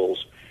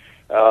proposals,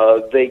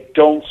 they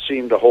don't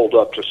seem to hold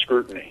up to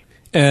scrutiny.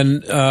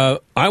 And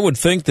I would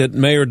think that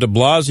Mayor de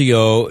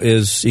Blasio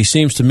he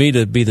seems to me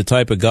to be the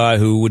type of guy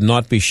who would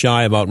not be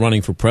shy about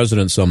running for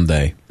president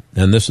someday.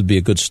 And this would be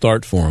a good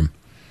start for him.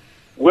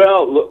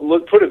 Well,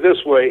 look, put it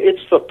this way.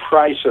 It's the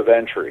price of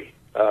entry.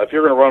 If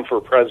you're going to run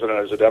for president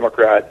as a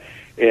Democrat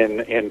in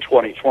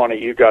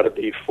 2020, you've got to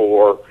be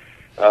for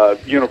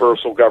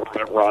universal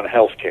government-run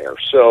health care.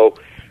 So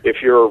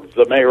if you're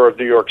the mayor of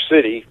New York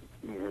City,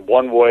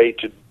 one way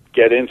to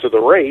get into the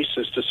race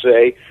is to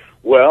say,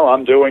 well,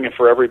 I'm doing it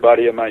for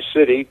everybody in my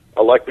city.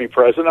 Elect me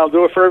president, I'll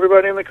do it for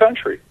everybody in the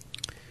country.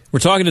 We're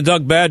talking to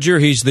Doug Badger.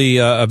 He's the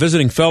a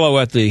visiting fellow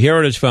at the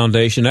Heritage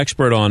Foundation,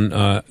 expert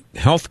on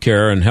health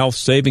care and health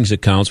savings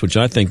accounts, which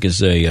I think is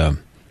the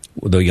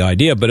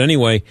idea. But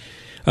anyway,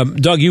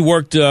 Doug, you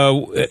worked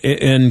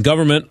in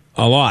government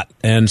a lot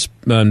and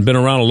been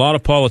around a lot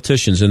of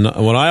politicians. And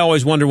what I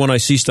always wonder when I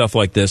see stuff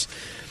like this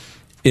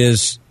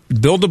is,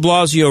 Bill de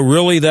Blasio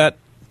really that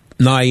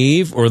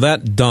naive or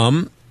that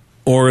dumb,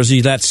 or is he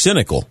that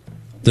cynical?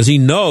 Does he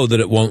know that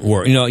it won't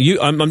work?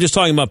 I'm just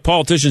talking about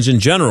politicians in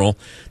general.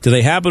 Do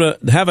they have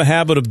a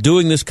habit of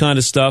doing this kind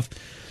of stuff,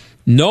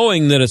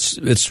 knowing that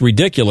it's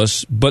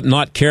ridiculous, but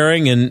not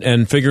caring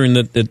and figuring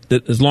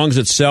that as long as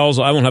it sells,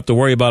 I won't have to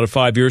worry about it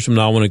 5 years from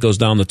now when it goes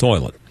down the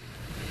toilet?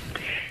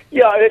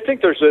 Yeah, I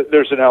think there's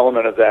an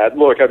element of that.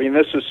 Look, I mean,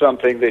 this is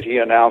something that he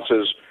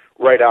announces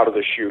right out of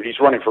the chute. He's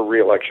running for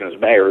re-election as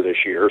mayor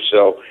this year,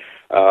 so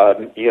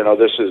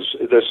this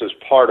is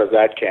part of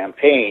that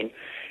campaign.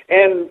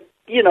 And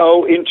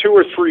in 2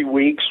 or 3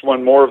 weeks,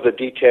 when more of the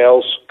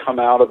details come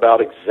out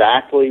about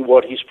exactly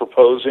what he's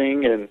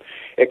proposing, and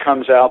it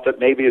comes out that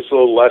maybe it's a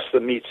little less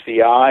than meets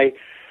the eye,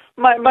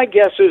 my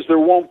guess is there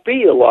won't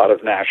be a lot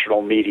of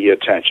national media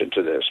attention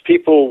to this.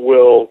 People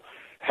will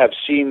have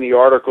seen the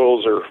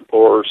articles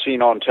or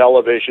seen on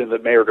television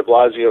that Mayor de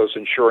Blasio is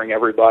insuring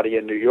everybody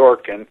in New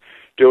York and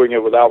doing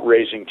it without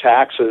raising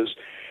taxes.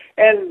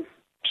 And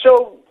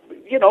so,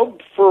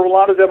 for a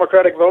lot of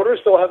Democratic voters,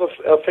 they'll have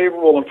a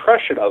favorable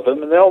impression of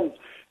him, and they'll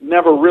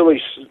never really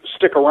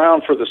stick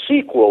around for the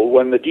sequel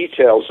when the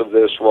details of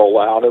this roll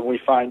out and we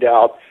find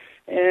out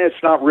it's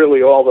not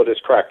really all that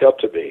it's cracked up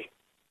to be.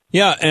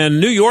 Yeah,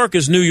 and New York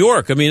is New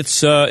York. I mean,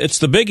 it's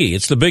the biggie.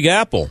 It's the Big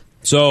Apple.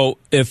 So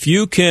if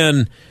you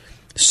can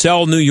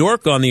sell New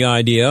York on the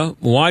idea,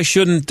 why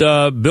shouldn't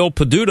Bill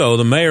Peduto,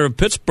 the mayor of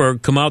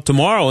Pittsburgh, come out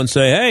tomorrow and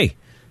say, hey,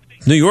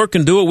 New York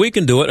can do it, we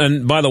can do it.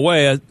 And by the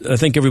way, I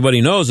think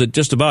everybody knows that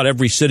just about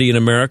every city in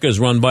America is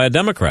run by a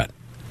Democrat.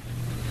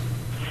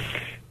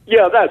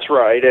 Yeah, that's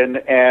right.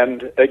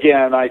 And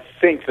again, I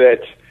think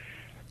that,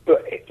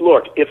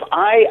 look, if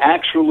I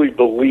actually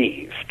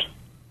believed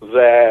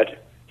that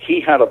he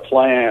had a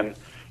plan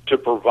to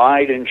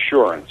provide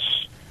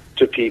insurance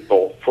to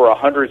people for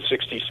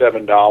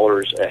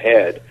 $167 a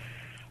head,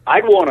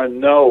 I'd want to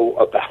know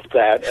about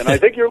that, and I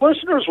think your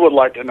listeners would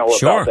like to know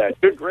about that.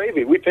 Good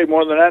gravy. We pay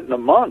more than that in a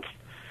month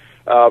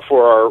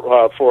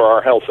for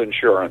our health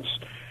insurance.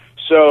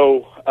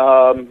 So,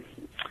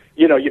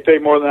 you pay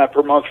more than that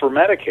per month for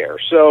Medicare.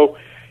 So,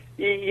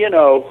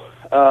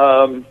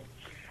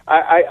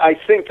 I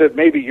think that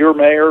maybe your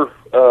mayor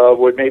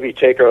would maybe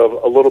take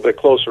a little bit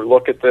closer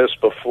look at this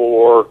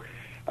before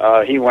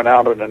he went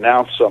out and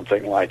announced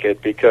something like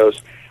it, because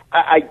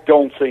I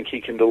don't think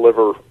he can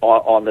deliver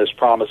on this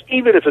promise,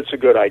 even if it's a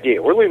good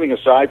idea. We're leaving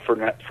aside for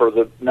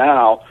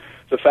now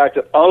the fact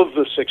that of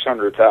the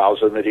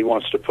 $600,000 that he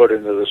wants to put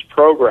into this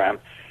program,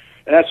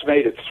 an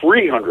estimated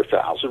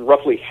 $300,000,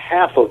 roughly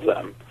half of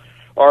them,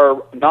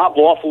 are not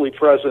lawfully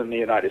present in the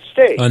United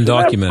States.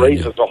 Undocumented. And that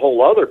raises a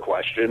whole other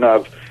question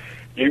of,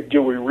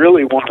 do we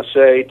really want to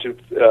say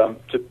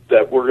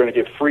that we're going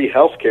to give free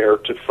health care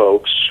to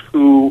folks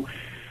who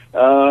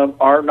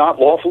are not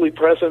lawfully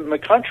present in the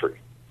country?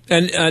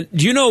 And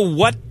do you know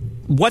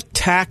what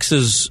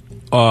taxes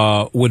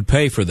would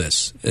pay for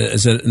this?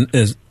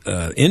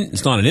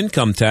 It's not an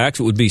income tax.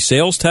 It would be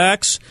sales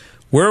tax.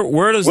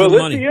 Where does the money?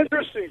 Well, that's the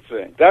interesting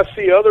thing. That's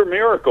the other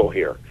miracle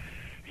here.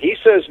 He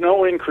says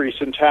no increase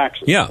in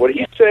taxes. Yeah. What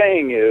he's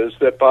saying is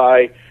that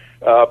by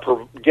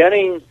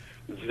getting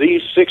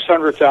these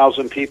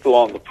 600,000 people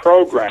on the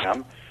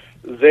program,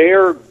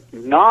 they're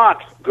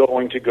not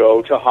going to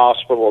go to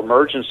hospital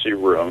emergency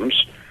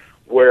rooms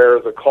where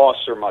the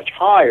costs are much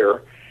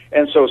higher.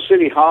 And so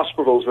city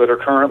hospitals that are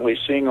currently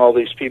seeing all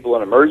these people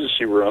in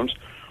emergency rooms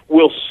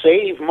will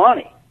save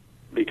money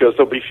because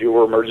there'll be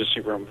fewer emergency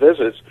room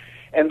visits.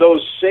 And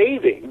those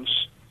savings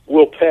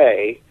will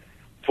pay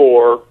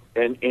for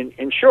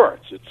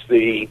insurance.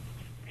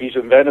 He's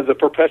invented the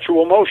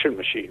perpetual motion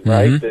machine,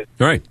 right?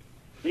 Mm-hmm. Right.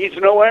 Needs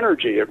no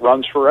energy. It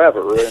runs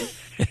forever. And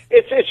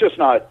it's just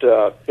not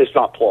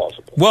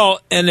plausible. Well,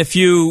 and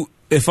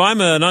if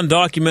I'm an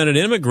undocumented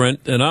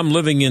immigrant and I'm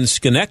living in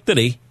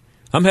Schenectady,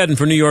 I'm heading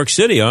for New York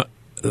City.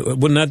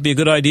 Wouldn't that be a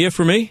good idea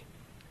for me?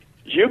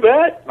 You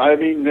bet. I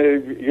mean,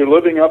 you're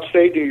living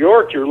upstate New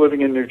York. You're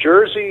living in New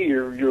Jersey.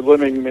 You're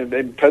living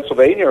in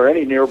Pennsylvania or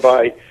any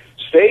nearby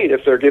state.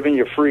 If they're giving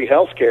you free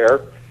health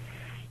care,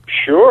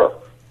 sure.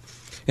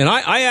 And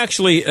I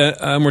actually,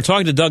 we're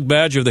talking to Doug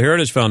Badger of the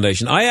Heritage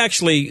Foundation. I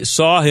actually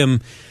saw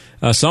him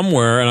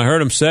somewhere, and I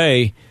heard him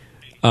say,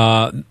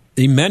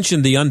 he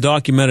mentioned the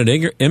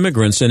undocumented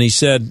immigrants, and he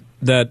said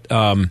that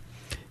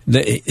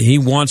he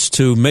wants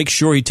to make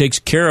sure he takes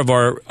care of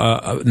our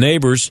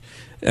neighbors,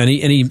 and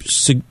he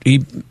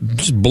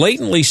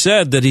blatantly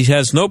said that he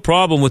has no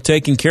problem with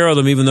taking care of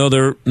them even though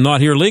they're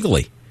not here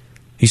legally.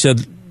 He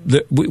said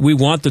that we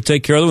want to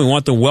take care of them, we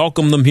want to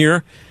welcome them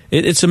here.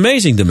 It's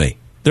amazing to me.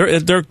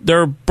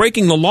 They're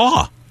breaking the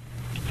law.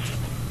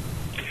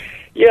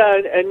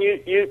 Yeah, and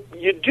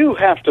you do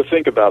have to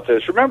think about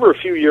this. Remember a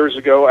few years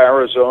ago,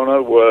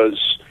 Arizona was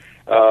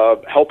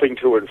helping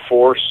to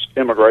enforce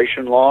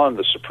immigration law, and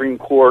the Supreme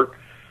Court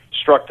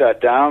struck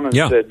that down and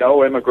said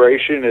no,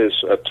 immigration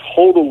is a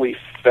totally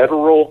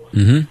federal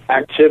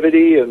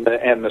activity, and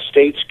the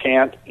states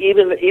can't,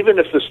 even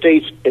if the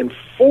states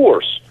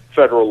enforce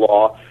federal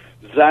law,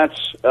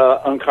 that's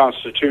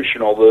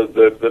unconstitutional.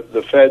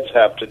 The feds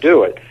have to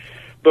do it.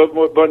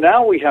 But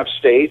now we have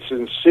states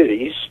and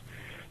cities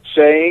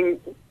saying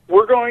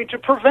we're going to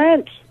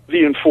prevent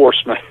the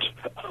enforcement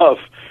of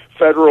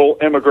federal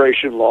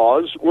immigration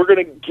laws. We're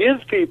going to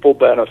give people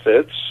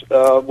benefits.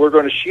 We're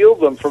going to shield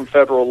them from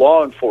federal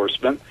law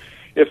enforcement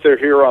if they're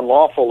here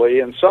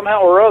unlawfully, and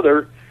somehow or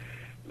other,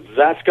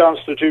 that's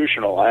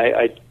constitutional.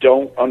 I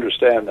don't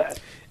understand that.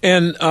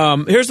 And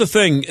here's the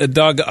thing,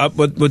 Doug,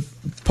 what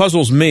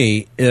puzzles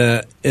me,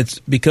 it's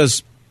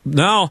because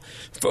now,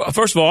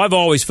 first of all, I've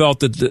always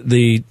felt that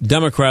the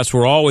Democrats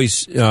were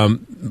always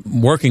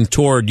working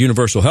toward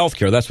universal health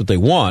care. That's what they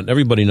want.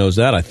 Everybody knows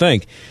that, I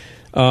think.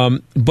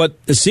 But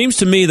it seems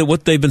to me that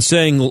what they've been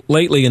saying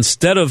lately,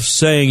 instead of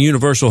saying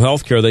universal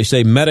health care, they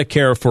say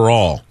Medicare for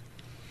all.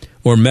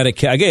 Or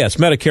Medicare. I guess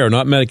Medicare,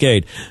 not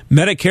Medicaid.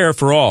 Medicare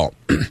for all.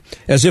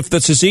 As if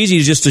that's as easy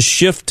just to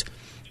shift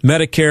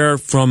Medicare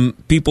from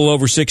people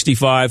over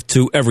 65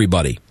 to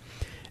everybody.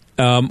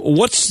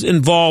 What's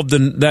involved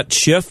in that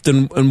shift,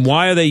 and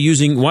why are they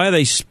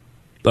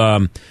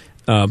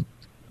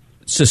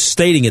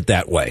stating it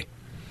that way?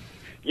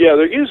 Yeah,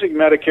 they're using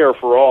Medicare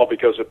for all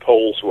because it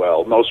polls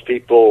well. Most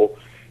people,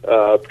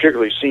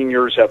 particularly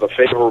seniors, have a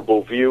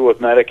favorable view of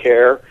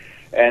Medicare.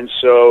 And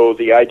so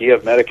the idea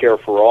of Medicare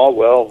for all,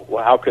 well,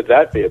 how could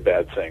that be a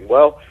bad thing?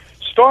 Well,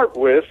 start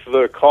with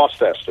the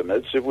cost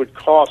estimates. It would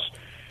cost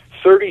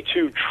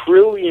 $32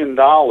 trillion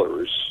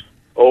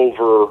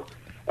over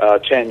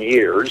 10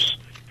 years.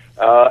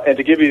 And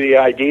to give you the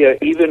idea,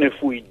 even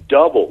if we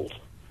doubled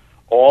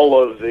all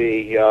of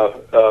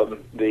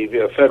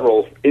the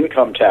federal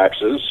income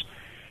taxes,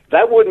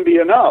 that wouldn't be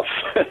enough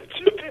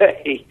to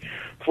pay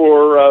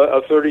for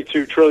a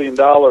 $32 trillion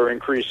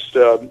increased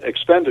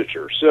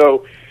expenditure.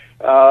 So,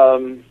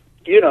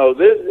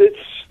 it's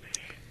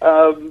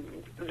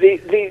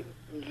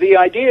the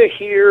idea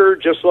here,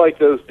 just like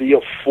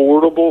the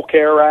Affordable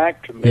Care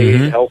Act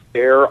made health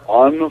care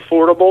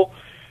unaffordable.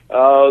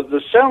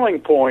 The selling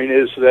point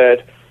is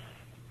that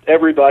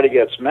everybody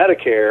gets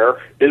Medicare.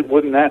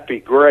 Wouldn't that be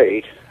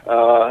great?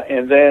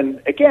 And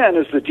then, again,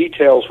 as the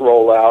details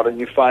roll out and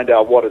you find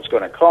out what it's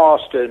going to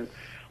cost and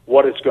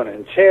what it's going to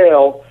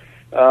entail,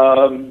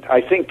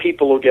 I think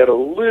people will get a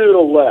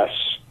little less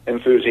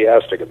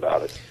enthusiastic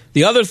about it.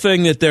 The other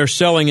thing that they're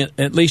selling,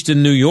 at least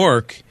in New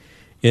York,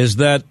 is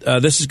that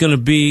this is going to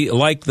be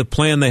like the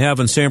plan they have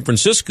in San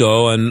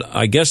Francisco, and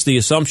I guess the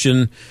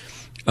assumption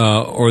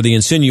or the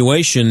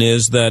insinuation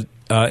is that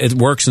it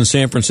works in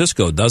San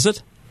Francisco. Does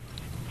it?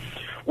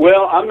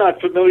 Well, I'm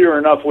not familiar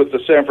enough with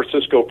the San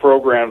Francisco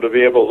program to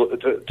be able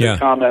to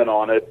comment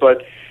on it,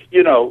 but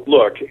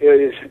look,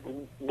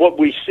 what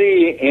we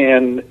see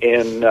in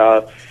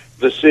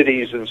the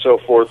cities and so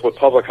forth with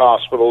public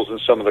hospitals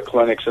and some of the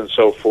clinics and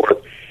so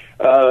forth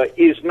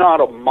is not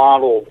a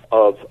model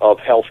of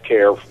health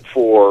care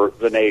for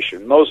the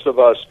nation. Most of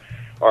us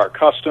are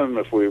accustomed,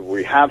 if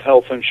we have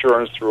health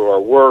insurance through our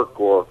work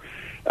or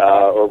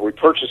we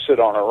purchase it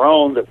on our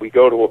own, that we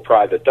go to a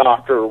private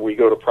doctor, we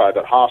go to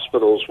private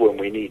hospitals when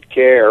we need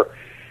care.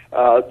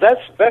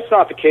 That's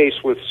not the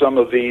case with some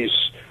of these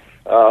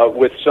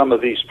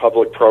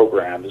public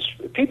programs.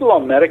 People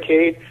on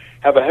Medicaid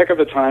have a heck of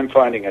a time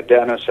finding a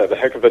dentist, have a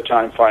heck of a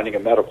time finding a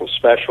medical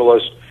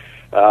specialist,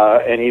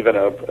 and even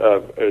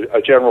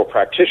a general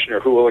practitioner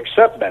who will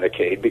accept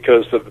Medicaid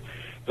because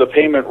the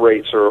payment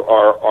rates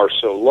are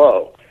so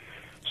low.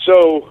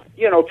 So,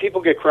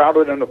 people get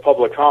crowded into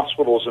public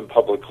hospitals and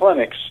public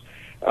clinics.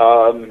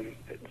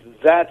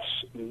 That's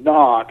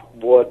not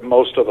what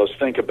most of us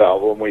think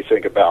about when we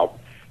think about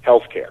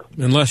health care.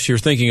 Unless you're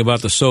thinking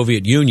about the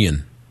Soviet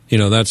Union.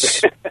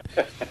 That's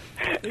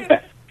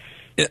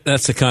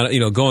that's the kind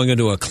of, going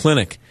into a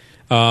clinic.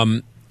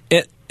 And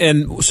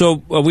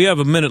so we have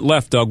a minute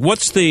left, Doug. What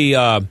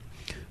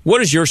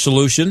is your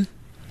solution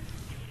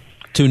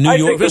to New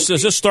York? Let's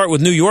just start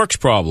with New York's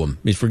problem.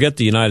 You forget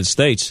the United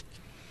States.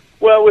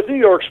 Well, with New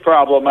York's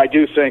problem, I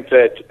do think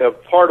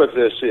that part of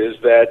this is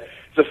that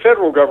the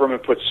federal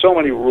government puts so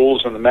many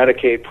rules in the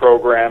Medicaid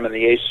program and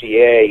the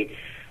ACA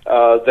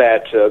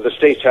that the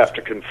states have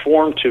to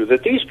conform to,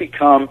 that these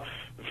become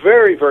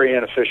very, very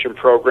inefficient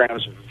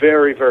programs,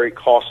 very, very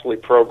costly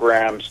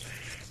programs,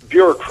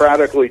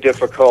 bureaucratically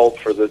difficult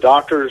for the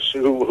doctors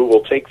who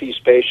will take these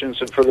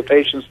patients and for the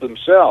patients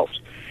themselves.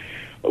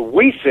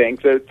 We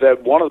think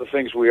that one of the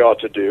things we ought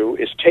to do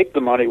is take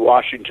the money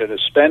Washington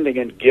is spending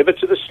and give it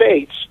to the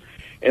states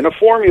in a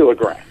formula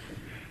grant.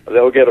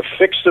 They'll get a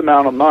fixed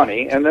amount of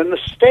money, and then the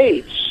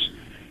states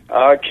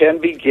can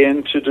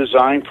begin to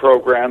design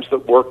programs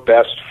that work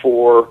best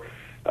for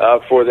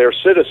their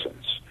citizens.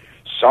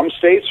 Some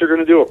states are going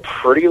to do a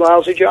pretty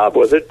lousy job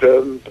with it.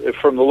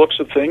 From the looks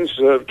of things,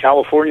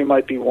 California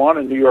might be one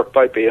and New York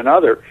might be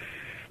another.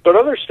 But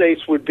other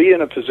states would be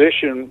in a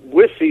position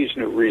with these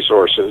new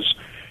resources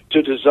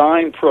to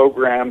design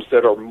programs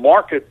that are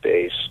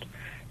market-based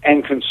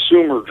and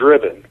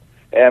consumer-driven,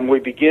 and we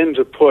begin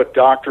to put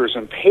doctors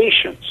and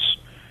patients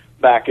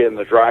back in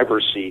the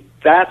driver's seat.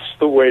 That's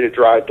the way to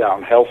drive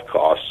down health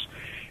costs.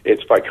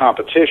 It's by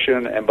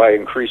competition and by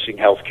increasing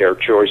healthcare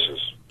choices.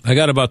 I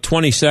got about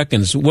 20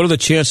 seconds. What are the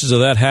chances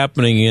of that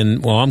happening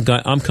in, well, I'm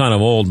kind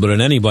of old, but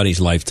in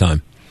anybody's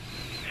lifetime?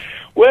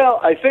 Well,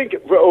 I think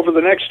over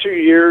the next 2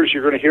 years,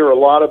 you're going to hear a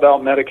lot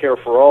about Medicare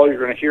for All. You're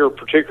going to hear,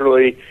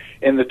 particularly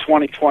in the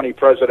 2020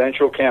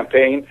 presidential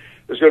campaign,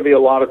 there's going to be a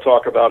lot of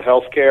talk about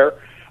health care.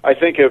 I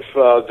think if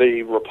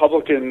the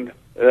Republican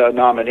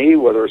nominee,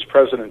 whether it's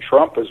President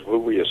Trump, as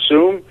we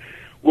assume,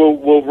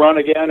 will run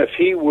again, if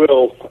we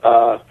will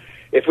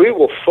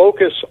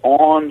focus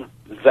on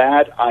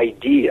that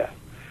idea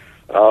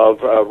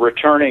of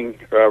returning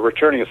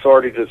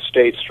authority to the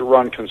states to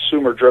run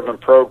consumer-driven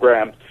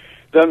programs,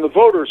 then the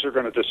voters are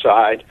going to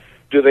decide,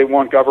 do they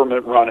want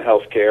government-run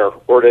health care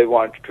or do they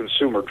want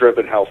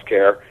consumer-driven health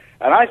care?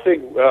 And I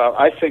think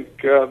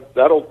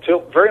that'll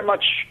tilt very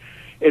much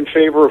in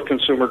favor of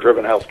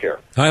consumer-driven health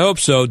care. I hope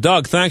so.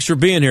 Doug, thanks for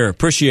being here.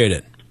 Appreciate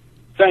it.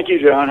 Thank you,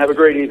 John. Have a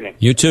great evening.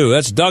 You too.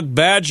 That's Doug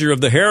Badger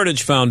of the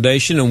Heritage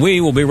Foundation, and we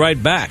will be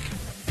right back.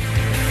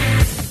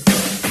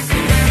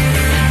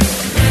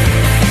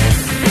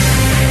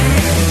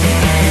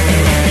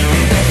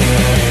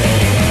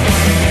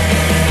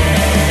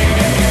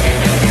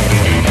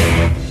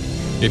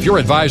 If your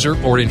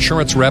advisor or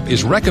insurance rep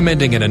is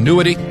recommending an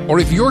annuity, or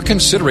if you're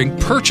considering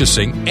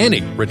purchasing any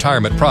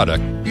retirement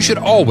product, you should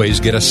always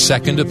get a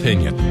second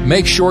opinion.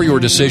 Make sure your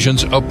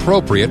decision's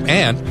appropriate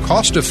and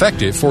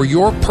cost-effective for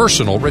your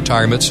personal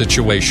retirement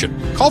situation.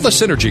 Call the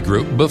Synergy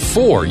Group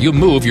before you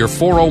move your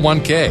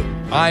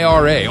 401k,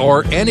 IRA,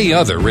 or any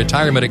other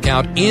retirement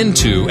account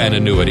into an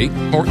annuity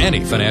or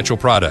any financial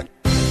product.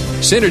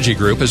 Synergy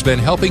Group has been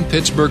helping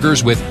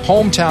Pittsburghers with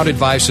hometown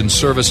advice and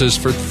services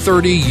for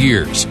 30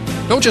 years.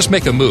 Don't just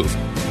make a move.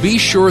 Be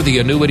sure the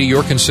annuity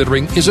you're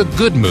considering is a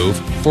good move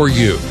for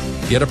you.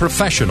 Get a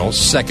professional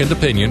second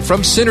opinion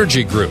from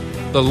Synergy Group,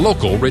 the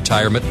local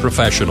retirement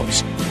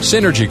professionals.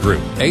 Synergy Group,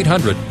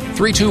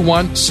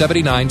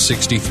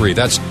 800-321-7963.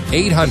 That's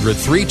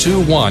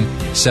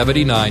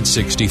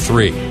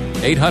 800-321-7963.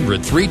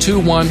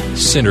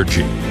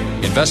 800-321-SYNERGY.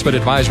 Investment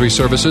advisory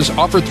services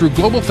offered through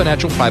Global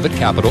Financial Private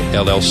Capital,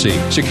 LLC.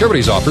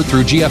 Securities offered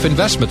through GF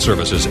Investment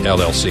Services,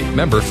 LLC.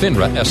 Member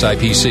FINRA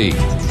SIPC.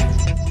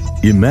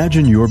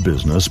 Imagine your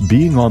business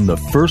being on the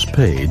first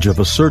page of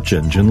a search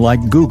engine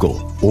like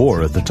Google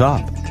or at the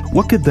top.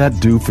 What could that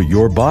do for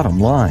your bottom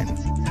line?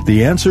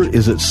 The answer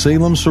is at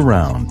Salem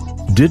Surround.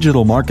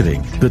 Digital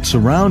marketing that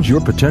surrounds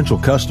your potential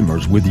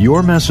customers with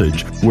your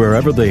message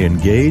wherever they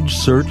engage,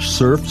 search,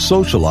 surf,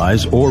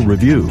 socialize, or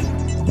review.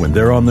 When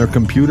they're on their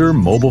computer,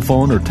 mobile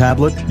phone, or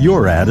tablet,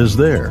 your ad is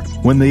there.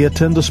 When they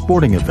attend a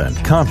sporting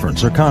event,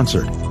 conference, or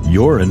concert,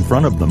 you're in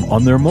front of them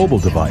on their mobile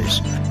device.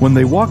 When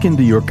they walk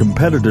into your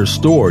competitor's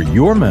store,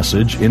 your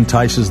message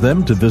entices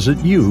them to visit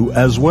you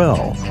as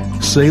well.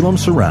 Salem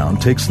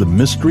Surround takes the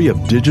mystery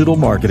of digital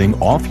marketing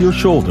off your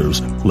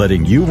shoulders,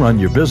 letting you run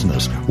your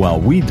business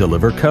while we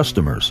deliver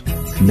customers.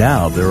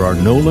 Now there are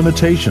no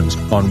limitations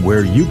on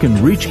where you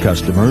can reach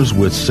customers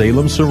with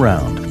Salem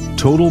Surround.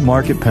 Total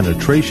market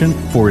penetration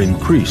for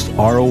increased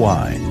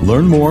ROI.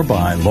 Learn more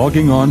by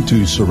logging on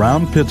to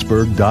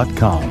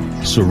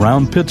surroundpittsburgh.com.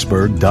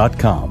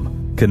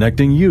 Surroundpittsburgh.com.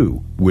 Connecting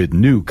you with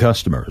new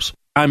customers.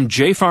 I'm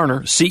Jay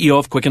Farner, CEO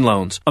of Quicken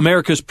Loans,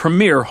 America's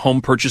premier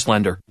home purchase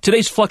lender.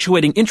 Today's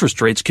fluctuating interest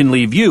rates can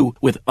leave you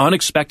with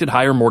unexpected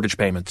higher mortgage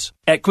payments.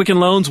 At Quicken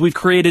Loans, we've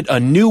created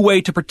a new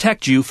way to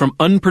protect you from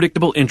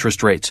unpredictable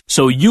interest rates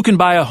so you can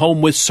buy a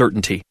home with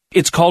certainty.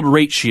 It's called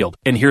Rate Shield,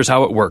 and here's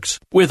how it works.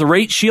 With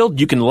Rate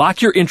Shield, you can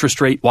lock your interest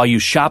rate while you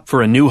shop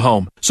for a new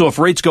home. So if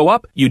rates go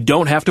up, you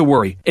don't have to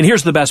worry. And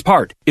here's the best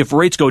part. If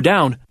rates go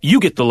down, you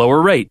get the lower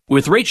rate.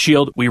 With Rate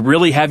Shield, we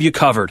really have you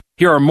covered.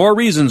 Here are more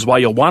reasons why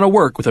you'll want to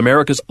work with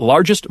America's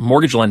largest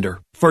mortgage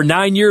lender. For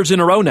 9 years in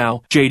a row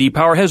now, J.D.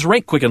 Power has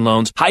ranked Quicken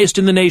Loans highest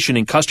in the nation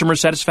in customer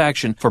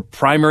satisfaction for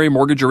primary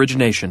mortgage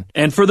origination.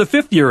 And for the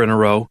 5th year in a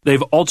row,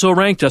 they've also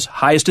ranked us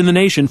highest in the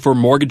nation for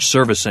mortgage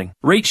servicing.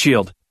 Rate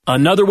Shield.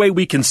 Another way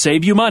we can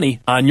save you money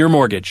on your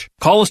mortgage.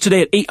 Call us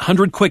today at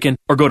 800-QUICKEN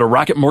or go to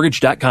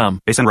rocketmortgage.com.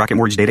 Based on Rocket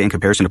Mortgage data in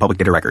comparison to public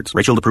data records.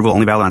 Rate Shield approval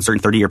only valid on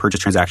certain 30-year purchase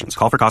transactions.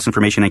 Call for cost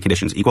information and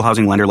conditions. Equal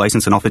housing lender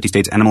license in all 50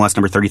 states. NMLS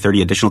number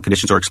 3030. Additional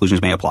conditions or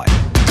exclusions may apply.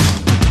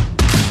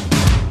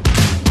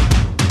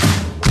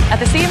 At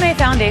the CMA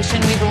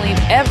Foundation, we believe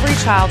every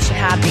child should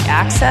have the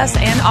access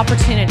and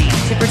opportunity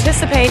to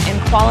participate in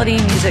quality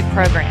music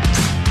programs.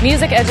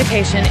 Music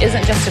education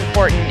isn't just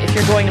important if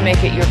you're going to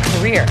make it your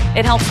career.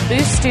 It helps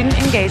boost student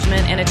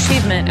engagement and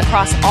achievement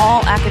across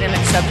all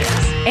academic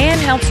subjects and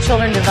helps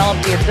children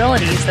develop the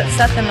abilities that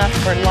set them up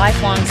for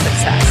lifelong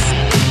success.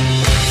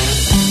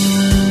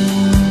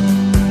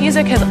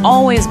 Music has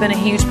always been a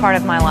huge part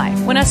of my life.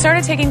 When I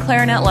started taking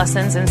clarinet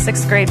lessons in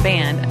 6th grade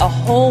band, a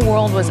whole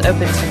world was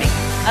open to me.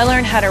 I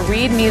learned how to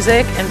read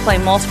music and play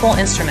multiple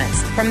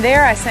instruments. From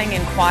there, I sang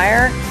in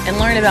choir and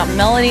learned about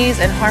melodies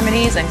and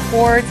harmonies and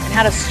chords and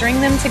how to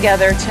string them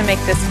together to make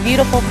this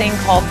beautiful thing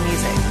called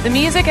music. The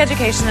music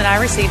education that I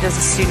received as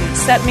a student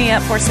set me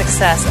up for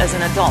success as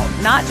an adult,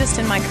 not just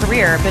in my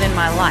career, but in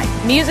my life.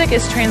 Music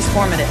is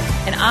transformative,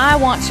 and I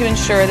want to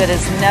ensure that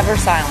it's never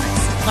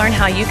silenced. Learn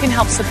how you can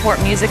help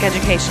support music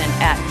education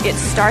at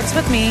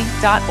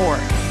itstartswithme.org.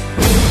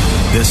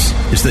 This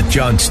is the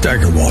John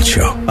Steigerwald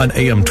Show on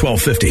AM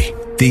 1250.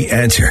 The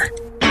Answer.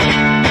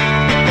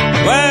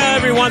 Well,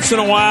 every once in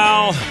a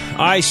while,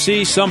 I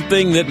see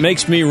something that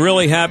makes me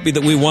really happy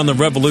that we won the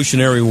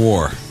Revolutionary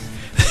War.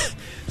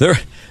 There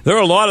are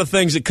a lot of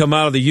things that come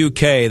out of the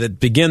UK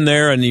that begin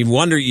there, and you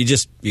wonder,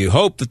 you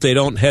hope that they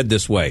don't head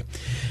this way.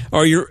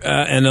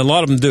 And a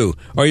lot of them do.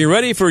 Are you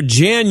ready for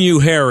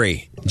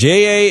January?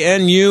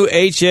 Januhary.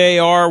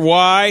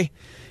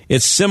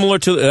 It's similar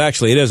to,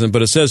 actually it isn't,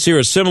 but it says here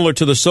it's similar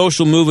to the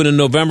social movement in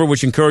November,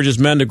 which encourages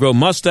men to grow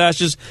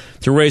mustaches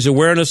to raise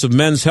awareness of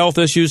men's health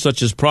issues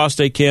such as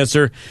prostate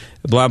cancer,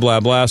 blah, blah,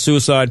 blah,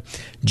 suicide.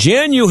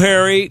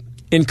 January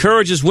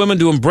encourages women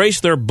to embrace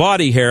their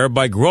body hair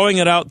by growing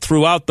it out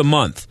throughout the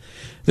month.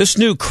 This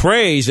new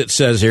craze, it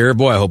says here,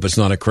 boy, I hope it's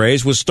not a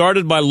craze, was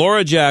started by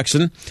Laura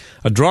Jackson,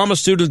 a drama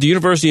student at the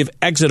University of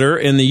Exeter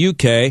in the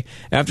UK,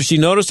 after she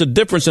noticed a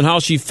difference in how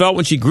she felt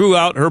when she grew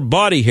out her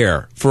body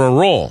hair for a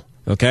role.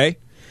 Okay?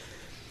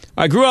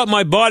 I grew out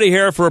my body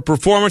hair for a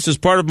performance as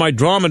part of my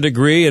drama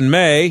degree in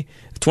May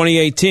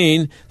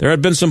 2018. There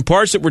had been some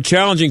parts that were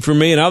challenging for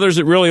me and others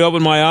that really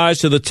opened my eyes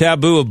to the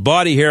taboo of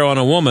body hair on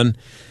a woman.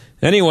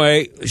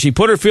 Anyway, she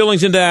put her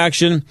feelings into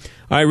action.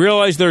 I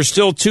realized there's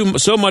still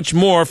so much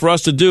more for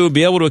us to do,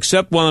 be able to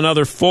accept one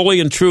another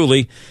fully and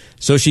truly.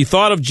 So she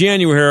thought of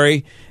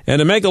January, and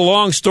to make a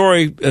long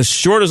story as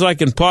short as I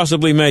can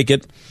possibly make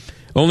it,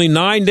 only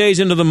 9 days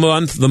into the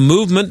month, the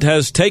movement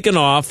has taken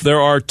off. There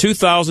are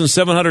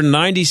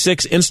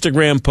 2,796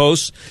 Instagram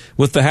posts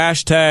with the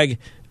hashtag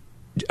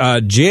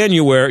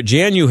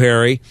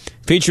January,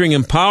 featuring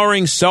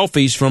empowering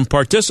selfies from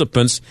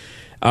participants.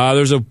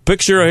 There's a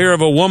picture here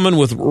of a woman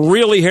with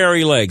really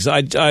hairy legs.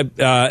 And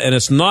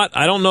it's not,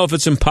 I don't know if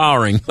it's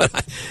empowering, but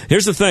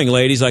here's the thing,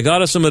 ladies. I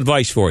got some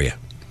advice for you.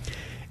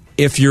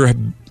 If you're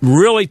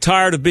really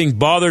tired of being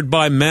bothered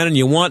by men and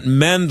you want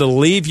men to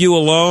leave you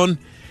alone,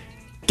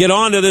 get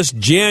onto this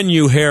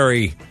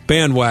January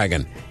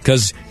bandwagon,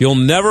 because you'll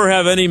never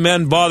have any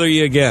men bother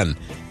you again.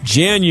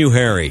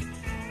 January,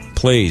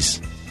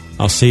 please.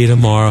 I'll see you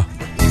tomorrow.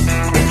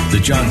 The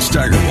John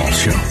Steigerwald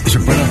Show is a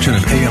production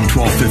of AM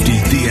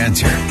 1250, The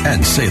Answer,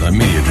 and Salem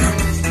Media Group.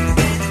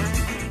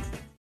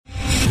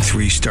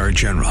 3-star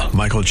General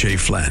Michael J.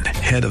 Flynn,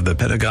 head of the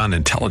Pentagon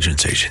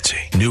Intelligence Agency,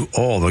 knew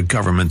all the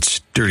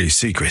government's dirty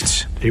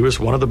secrets. He was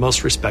one of the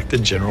most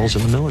respected generals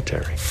in the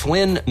military.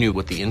 Flynn knew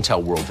what the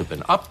intel world had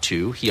been up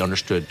to. He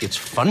understood its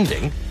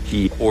funding.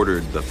 He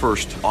ordered the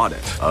first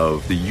audit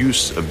of the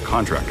use of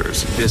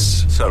contractors.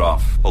 This set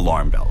off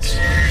alarm bells.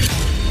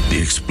 The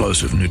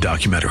explosive new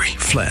documentary,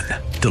 Flynn,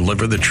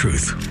 Deliver the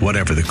Truth,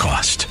 Whatever the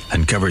Cost,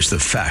 uncovers the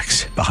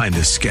facts behind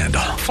this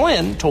scandal.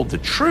 Flynn told the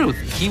truth.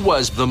 He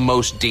was the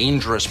most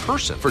dangerous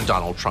person for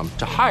Donald Trump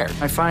to hire.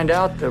 I find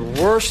out the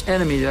worst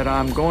enemy that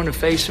I'm going to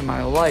face in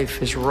my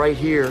life is right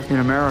here in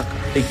America.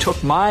 They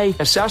took my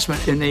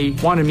assessment and they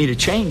wanted me to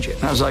change it.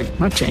 And I was like, I'm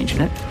not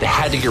changing it. They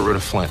had to get rid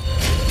of Flynn.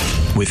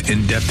 With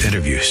in-depth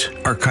interviews,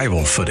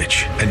 archival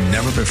footage, and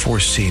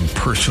never-before-seen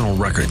personal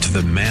records of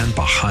the man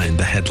behind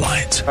the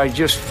headlines. I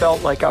just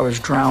felt like I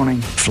was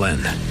drowning. Flynn,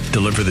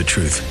 Deliver the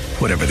Truth,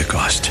 Whatever the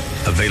Cost.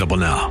 Available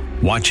now.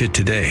 Watch it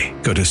today.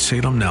 Go to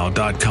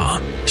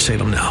salemnow.com.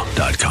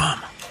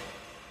 salemnow.com.